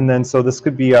 Okay, and then so this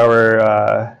could be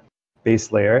our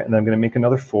base layer, and then I'm going to make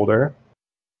another folder.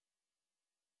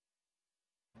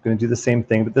 I'm going to do the same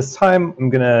thing, but this time I'm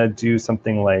going to do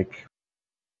something like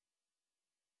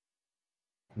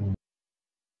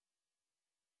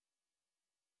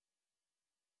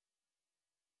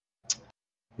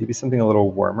maybe something a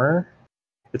little warmer.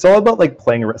 It's all about like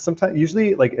playing around. Sometimes,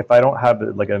 usually, like if I don't have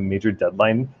like a major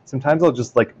deadline, sometimes I'll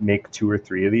just like make 2 or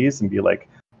 3 of these and be like,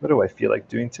 what do I feel like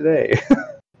doing today?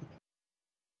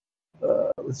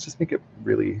 Let's just make it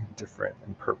really different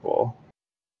and purple.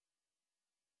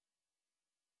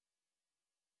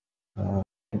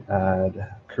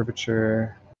 Add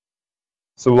curvature.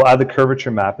 So we'll add the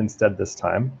curvature map instead this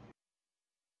time.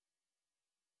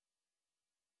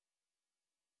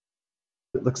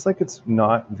 It looks like it's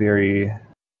not very,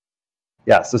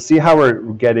 yeah, so see how we're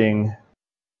getting,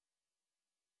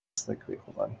 it's like, wait,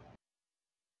 hold on.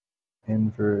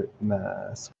 Invert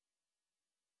mask.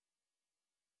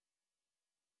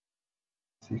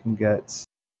 So you can get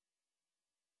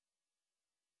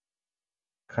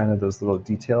kind of those little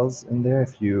details in there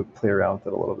if you play around with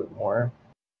it a little bit more.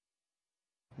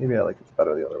 Maybe I like it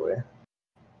better the other way.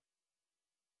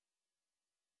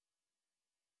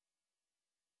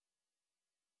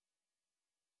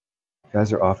 You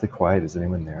guys are awfully quiet. Is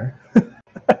anyone there?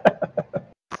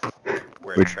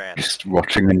 We're trans. Just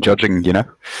watching and judging, you know?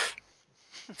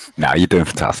 Nah, you're doing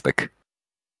fantastic.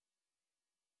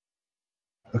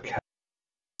 Okay.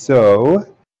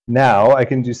 So now I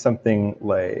can do something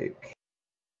like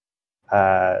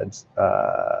add,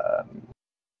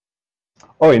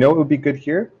 oh, you know what would be good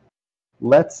here?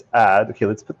 Let's add, okay,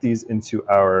 let's put these into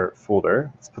our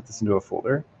folder. Let's put this into a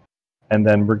folder. And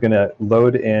then we're going to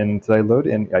load in, did I load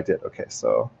in? I did, okay,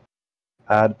 so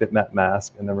add bitmap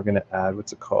mask, and then we're going to add,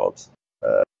 what's it called?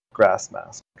 Grass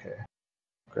mask, okay.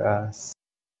 Grass,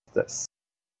 this.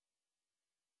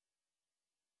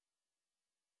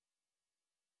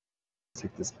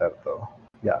 Take this out though.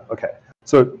 Yeah, okay.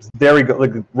 So there we go,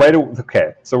 like right,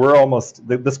 okay. So we're almost,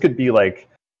 this could be like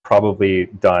probably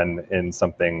done in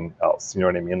something else. You know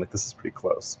what I mean? Like this is pretty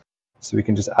close. So we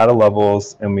can just add a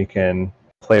levels and we can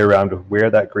play around with where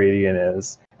that gradient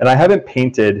is. And I haven't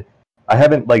painted, I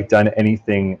haven't like done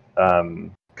anything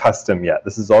custom yet.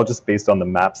 This is all just based on the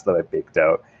maps that I baked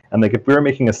out. And like if we were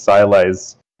making a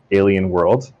stylized alien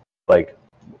world, like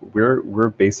we're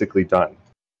basically done.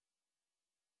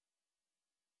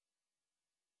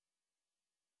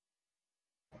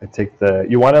 I take the,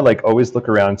 you want to like always look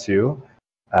around too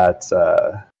at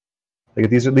like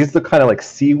these look kind of like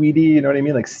seaweedy, you know what I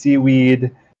mean? Like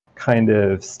seaweed kind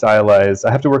of stylized.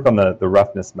 I have to work on the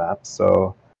roughness map,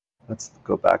 so let's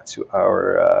go back to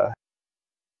our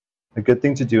a good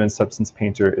thing to do in Substance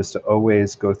Painter is to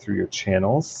always go through your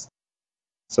channels.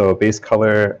 So base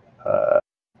color,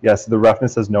 yes, the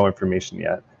roughness has no information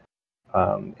yet.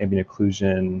 Ambient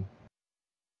occlusion.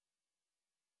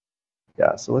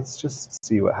 Yeah, so let's just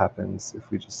see what happens if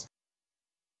we just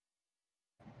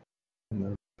a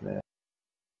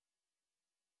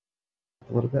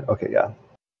little bit. Okay, yeah.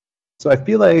 So I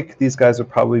feel like these guys would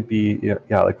probably be,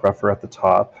 yeah, like rougher at the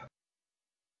top.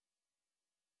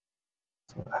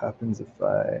 So what happens if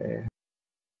I,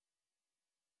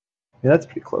 yeah, that's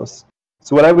pretty close.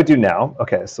 So what I would do now,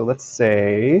 okay, so let's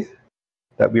say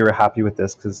that we were happy with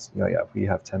this because, you know, yeah, we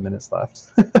have 10 minutes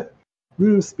left.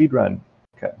 Woo, speed run.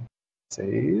 Okay,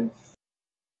 save.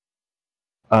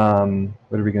 What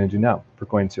are we going to do now? We're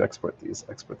going to export these.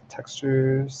 Export the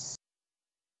textures.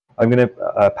 I'm going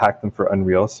to pack them for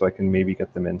Unreal so I can maybe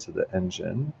get them into the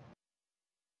engine.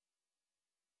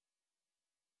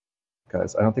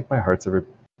 Guys, I don't think my heart's ever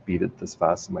beat it this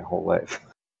fast in my whole life.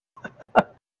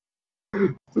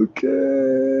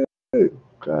 Okay.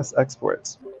 Grass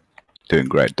exports. Doing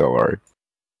great, don't worry.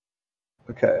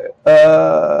 Okay.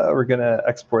 We're going to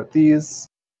export these.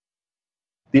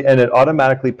 And it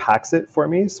automatically packs it for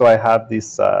me. So I have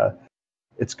these.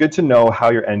 It's good to know how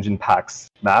your engine packs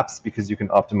maps because you can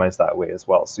optimize that way as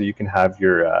well. So you can have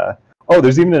your. Oh,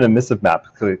 there's even an emissive map.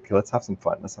 Okay, let's have some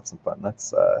fun. Let's have some fun.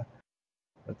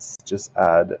 Let's just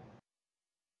add,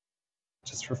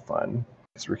 just for fun,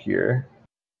 because we're here.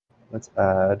 Let's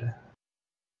add.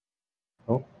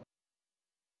 Oh,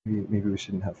 maybe we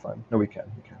shouldn't have fun. No, we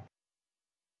can. We can.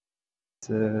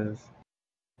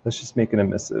 Let's just make an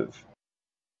emissive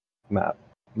map.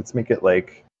 Let's make it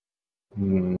like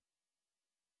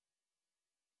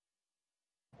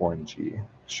orangey.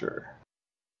 Sure.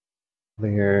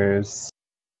 Layers.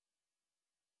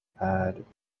 Add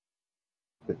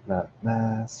bitmap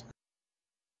mask.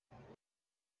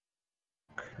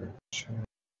 Curvature.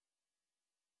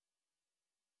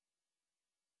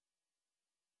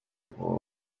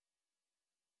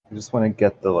 I just want to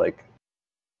get the like.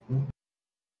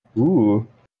 Ooh,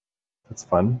 that's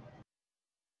fun.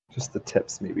 Just the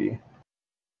tips, maybe.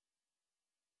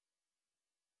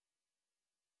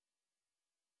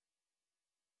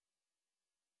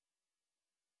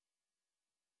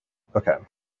 Okay.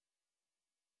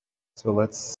 So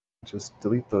let's just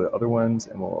delete the other ones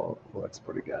and we'll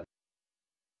export again.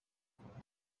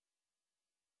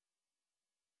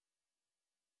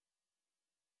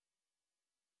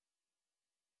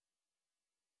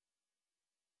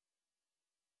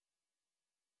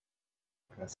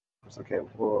 Okay,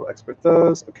 we'll export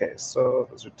those. Okay, so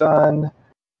those are done.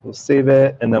 We'll save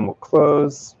it and then we'll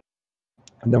close.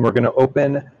 And then we're going to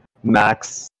open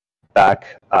Max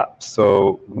back up.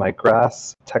 So my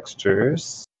grass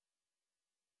textures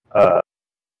are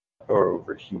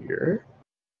over here.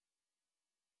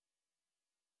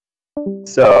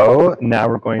 So now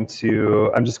we're going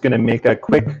to, I'm just going to make a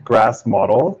quick grass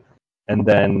model and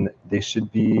then we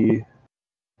should be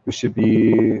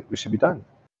done.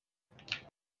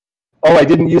 Oh, I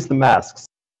didn't use the masks.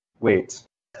 Wait.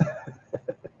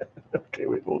 Okay,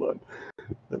 wait, hold on.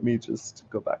 Let me just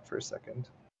go back for a second.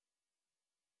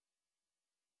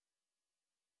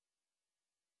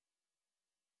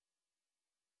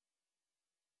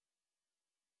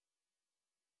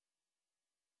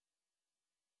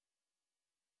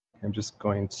 I'm just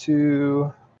going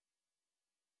to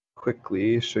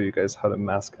quickly show you guys how to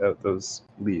mask out those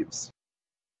leaves.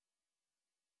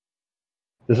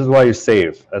 This is why you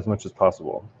save as much as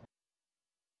possible.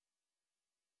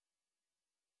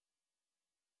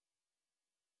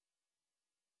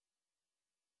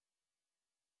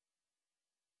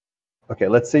 Okay,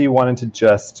 let's say you wanted to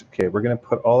just, okay, we're going to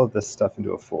put all of this stuff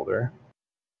into a folder.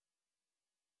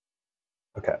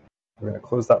 Okay, we're going to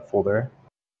close that folder.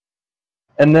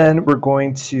 And then we're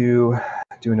going to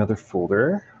do another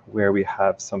folder where we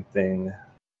have something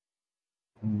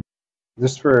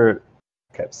just for,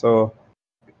 okay, so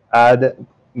add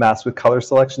maps with color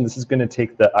selection. This is going to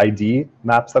take the ID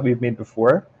maps that we've made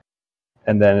before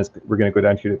And then we're going to go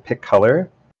down here to pick color.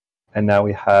 And now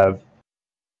we have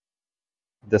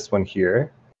this one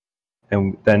here.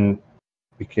 And then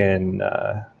we can,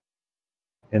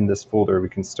 in this folder, we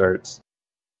can start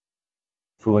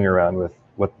fooling around with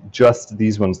what just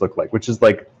these ones look like, which is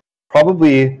like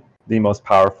probably the most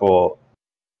powerful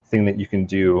thing that you can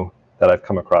do that I've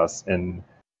come across in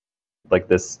like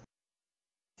this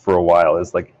for a while,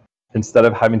 is like, instead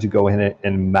of having to go in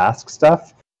and mask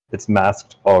stuff, it's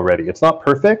masked already. It's not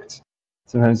perfect.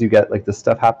 Sometimes you get like this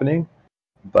stuff happening,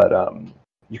 but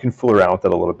you can fool around with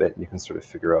it a little bit and you can sort of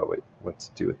figure out what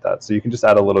to do with that. So you can just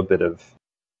add a little bit of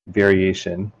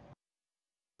variation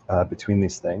between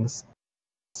these things.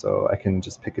 So I can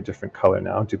just pick a different color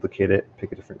now, duplicate it,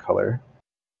 pick a different color,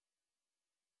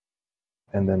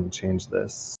 and then change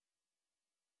this.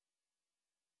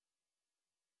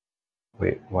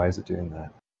 Wait, why is it doing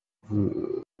that?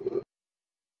 Ooh.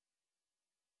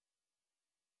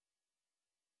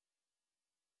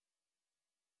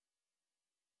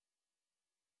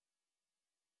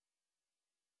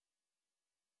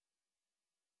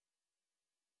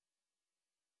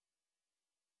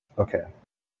 Okay.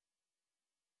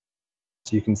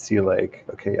 So you can see like,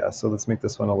 okay, yeah, so let's make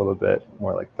this one a little bit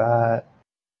more like that.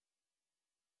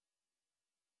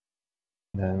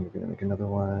 And then we're going to make another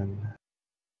one.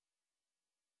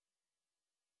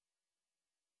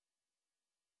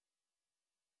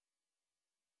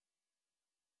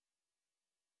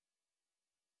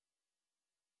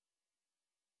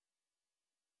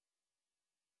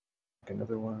 Make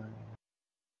another one.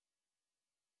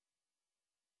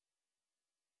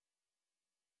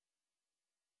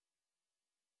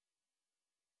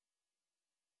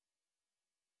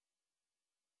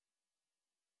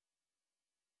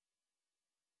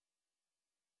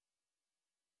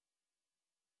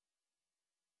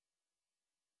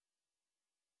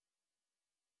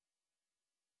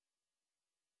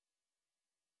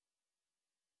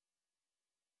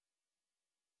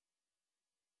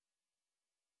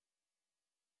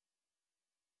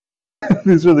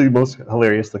 These are the most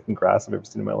hilarious looking grass I've ever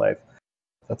seen in my life.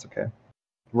 That's okay.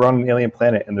 We're on an alien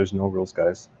planet and there's no rules,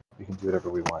 guys. We can do whatever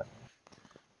we want.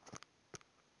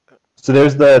 So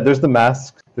there's the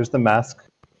mask. There's the mask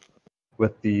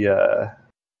with the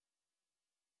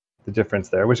difference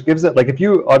there, which gives it, like, if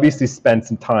you obviously spend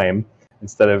some time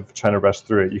instead of trying to rush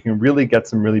through it, you can really get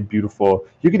some really beautiful.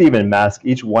 You could even mask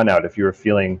each one out if you were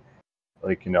feeling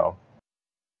like, you know,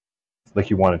 like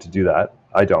you wanted to do that.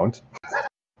 I don't.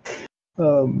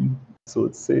 So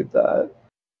let's save that.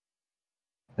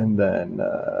 And then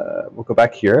we'll go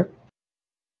back here.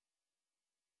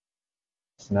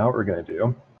 So now what we're going to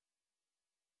do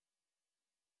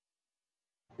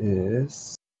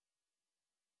is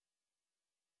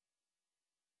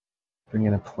bring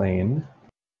in a plane.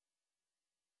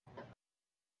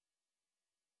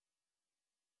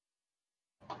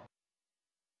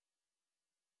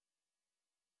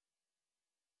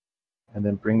 And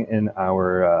then bring in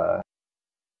our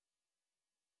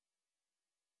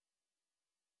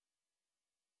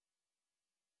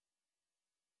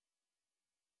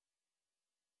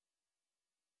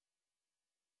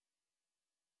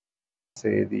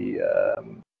say the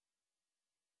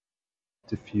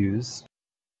diffuse.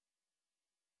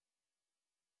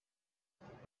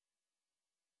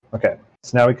 Okay,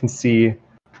 so now we can see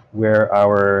where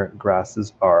our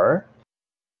grasses are.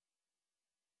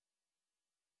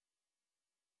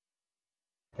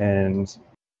 And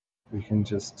we can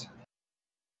just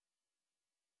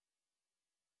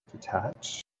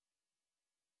detach.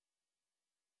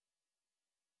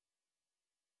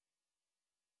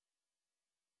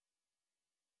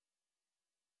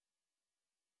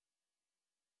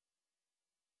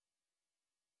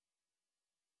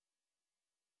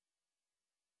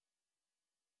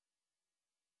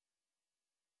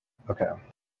 Okay,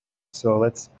 so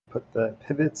let's put the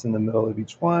pivots in the middle of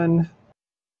each one.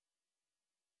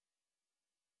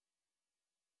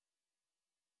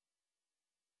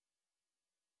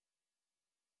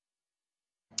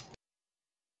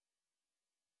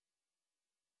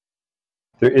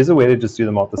 There is a way to just do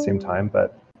them all at the same time,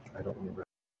 but I don't remember.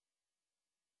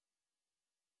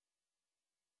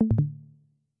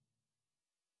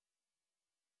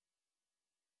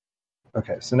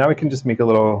 Okay, so now we can just make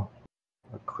a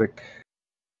quick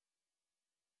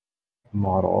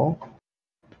model.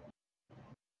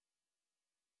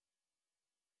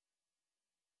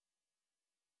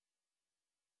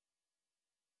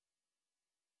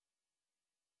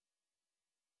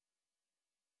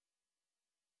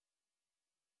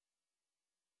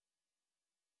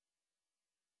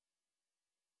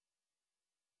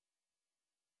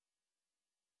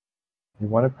 You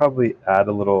want to probably add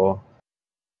a little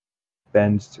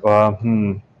bend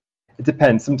to, it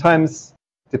depends. Sometimes,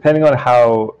 depending on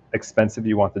how expensive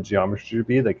you want the geometry to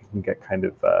be, like it can get kind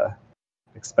of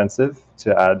expensive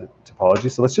to add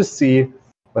topology. So let's just see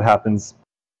what happens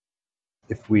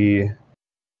if we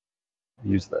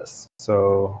use this.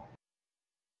 So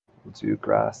we'll do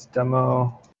grass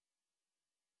demo.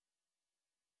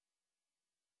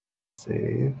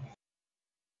 Save.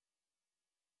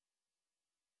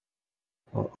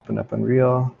 We'll open up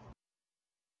Unreal.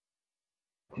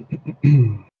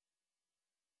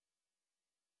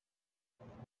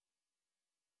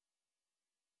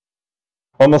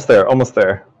 Almost there, almost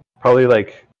there. Probably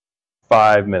like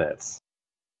 5 minutes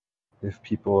if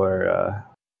people are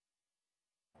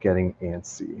getting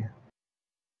antsy.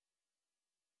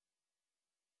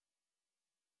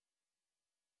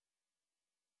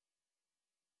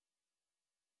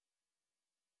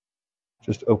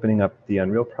 Just opening up the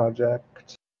Unreal project.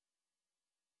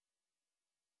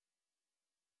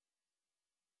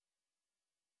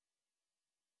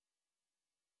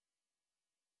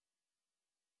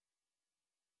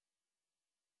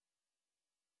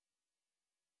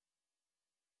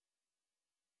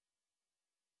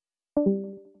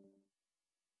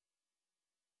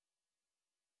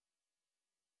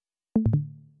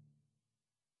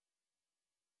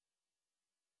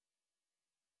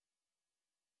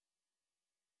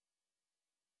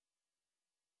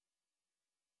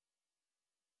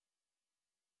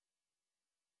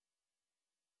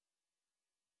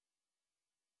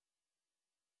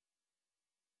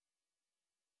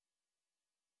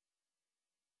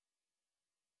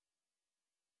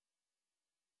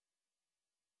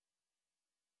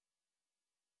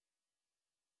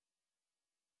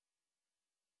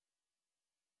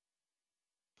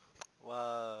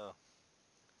 Whoa.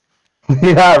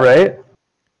 Yeah, right?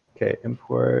 Okay,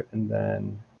 import and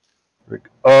then.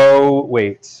 Oh,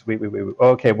 wait.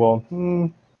 Okay, well,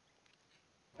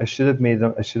 I should have made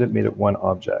it one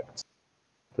object.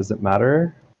 Does it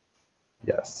matter?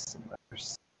 Yes, it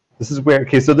matters. This is where,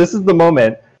 okay, so this is the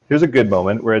moment. Here's a good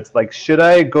moment where it's like, should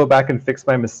I go back and fix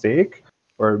my mistake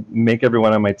or make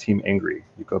everyone on my team angry?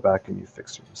 You go back and you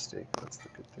fix your mistake. That's the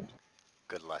good thing.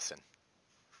 Good lesson.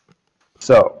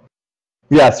 So,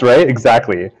 yes, right?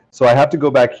 Exactly. So I have to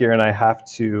go back here and I have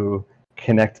to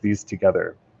connect these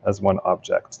together as one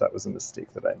object. That was a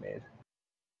mistake that I made.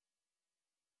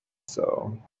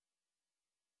 So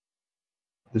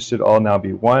this should all now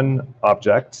be one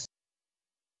object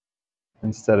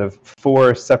instead of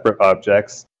 4 separate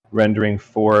objects rendering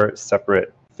 4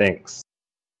 separate things,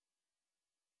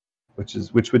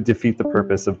 which would defeat the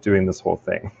purpose of doing this whole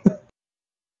thing.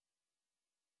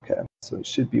 Okay, so it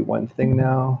should be one thing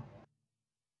now.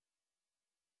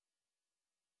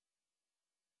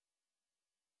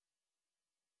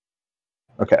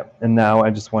 Okay, and now I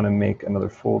just want to make another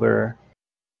folder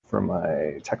for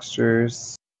my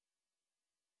textures.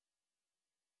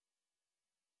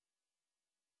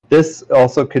 This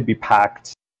also could be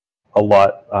packed a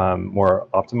lot more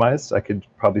optimized. I could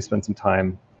probably spend some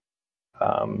time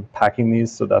packing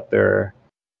these so that they're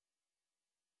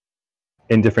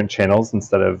in different channels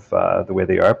instead of the way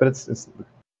they are, but it's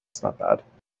not bad.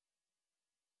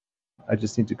 I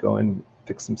just need to go and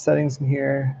fix some settings in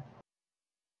here.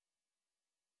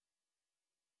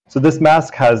 So this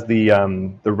mask has the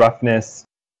roughness,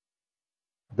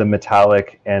 the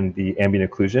metallic, and the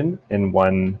ambient occlusion in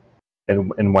one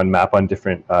map on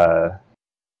different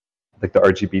like the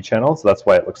RGB channel. So that's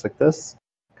why it looks like this,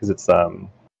 because it's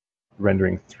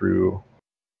rendering through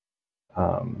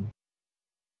the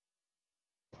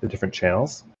different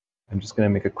channels. I'm just going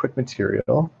to make a quick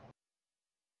material.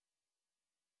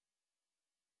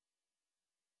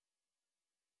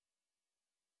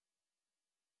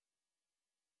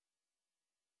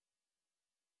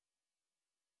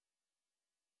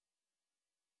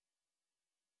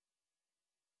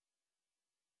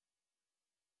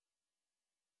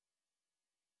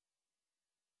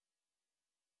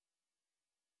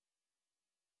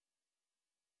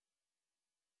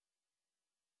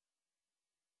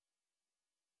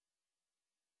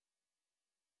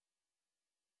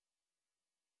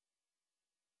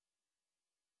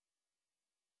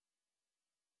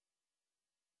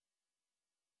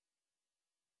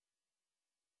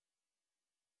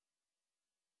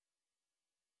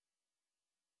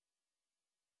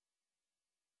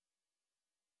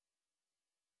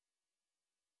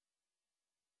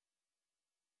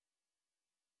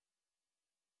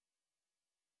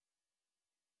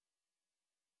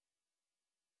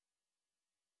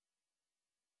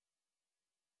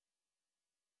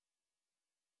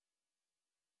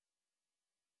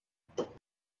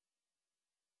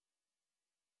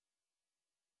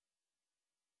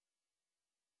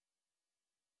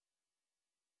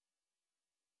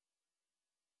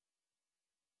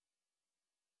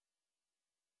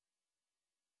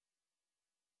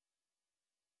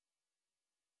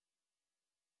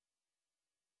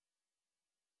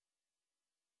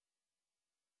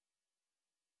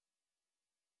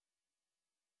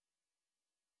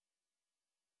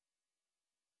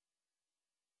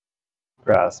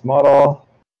 grass model.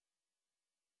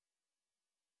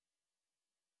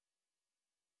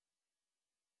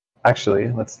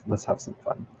 Actually, let's have some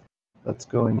fun. Let's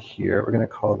go in here. We're going to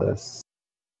call this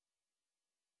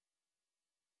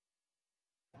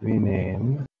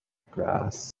rename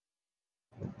grass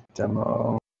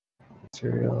demo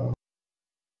material.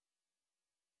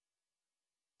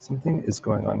 Something is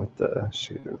going on with the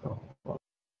shader though.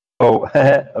 Oh,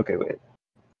 okay, wait.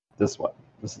 This one.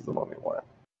 This is the one we want.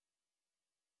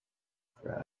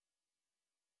 Grass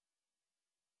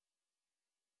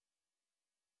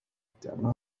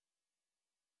demo.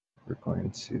 We're going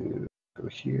to go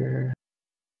here.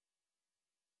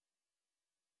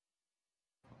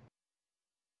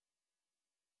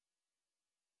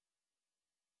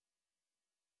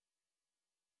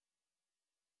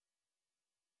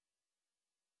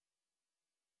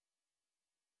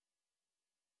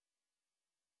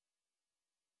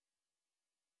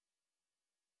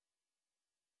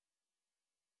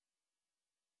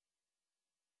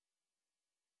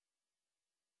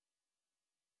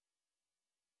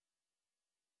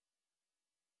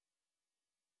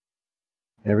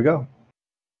 There we go.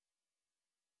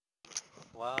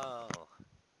 Wow.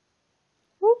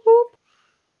 Whoop, whoop.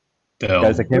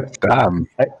 Guys, I can't. Damn.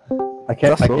 I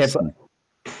can't. That's I can't. awesome.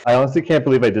 I honestly can't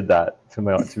believe I did that. To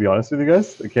be honest with you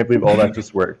guys, I can't believe all that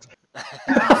just worked.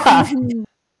 But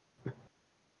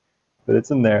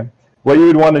it's in there. What you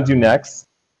would want to do next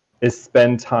is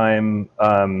spend time.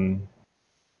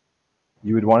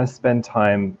 You would want to spend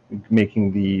time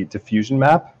making the diffusion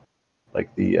map,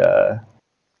 like the.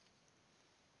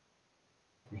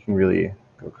 You can really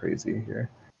go crazy here.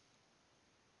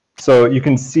 So you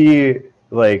can see,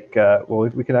 like, well,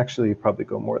 we can actually probably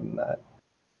go more than that.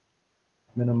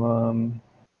 Minimum,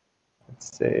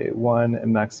 let's say 1,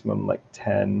 and maximum like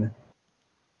 10.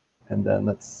 And then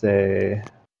let's say,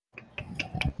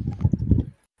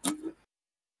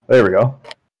 there we go.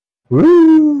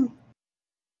 Woo!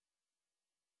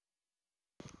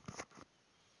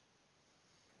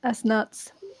 That's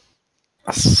nuts.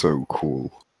 That's so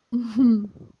cool.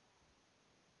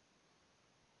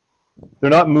 They're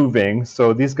not moving,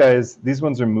 so these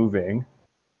ones are moving,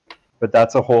 but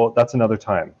that's another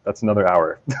time. That's another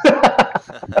hour.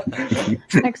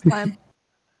 Next time.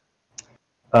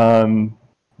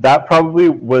 That probably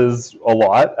was a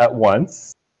lot at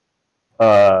once.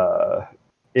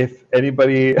 If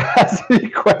anybody has any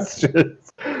questions,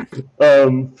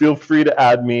 feel free to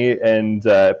add me and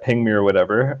ping me or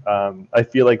whatever. I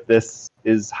feel like this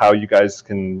is how you guys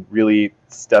can really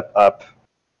step up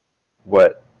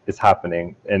what is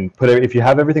happening and if you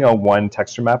have everything on one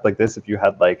texture map like this, if you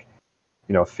had like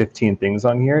 15 things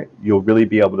on here, you'll really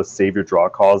be able to save your draw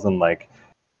calls and like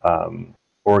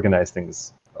organize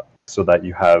things so that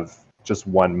you have just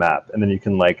one map, and then you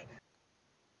can like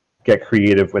get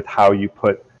creative with how you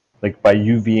put, like, by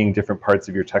UVing different parts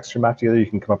of your texture map together, you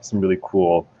can come up with some really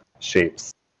cool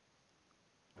shapes.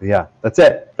 But yeah, that's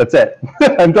it.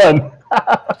 I'm done.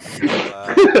 That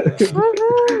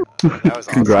was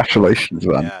awesome. Congratulations,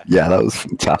 man. Yeah, that was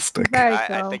fantastic. Very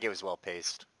I cool. think it was well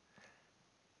paced.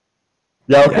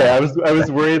 Yeah, okay. I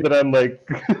was worried that I'm like,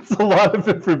 it's a lot of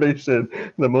information,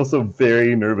 and I'm also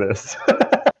very nervous.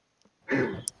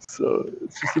 So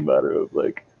it's just a matter of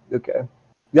like, okay.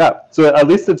 Yeah, so at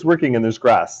least it's working and there's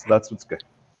grass. That's what's good.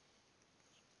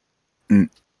 Mm.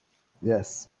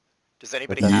 Yes. Does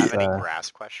anybody But have that's, any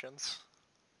grass questions?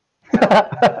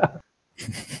 I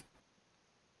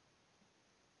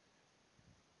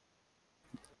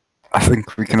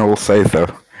think we can all say though,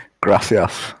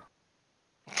 gracias.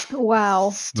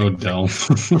 Wow. No doubt.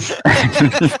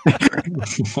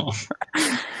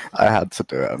 I had to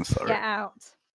do it, I'm sorry. Get out.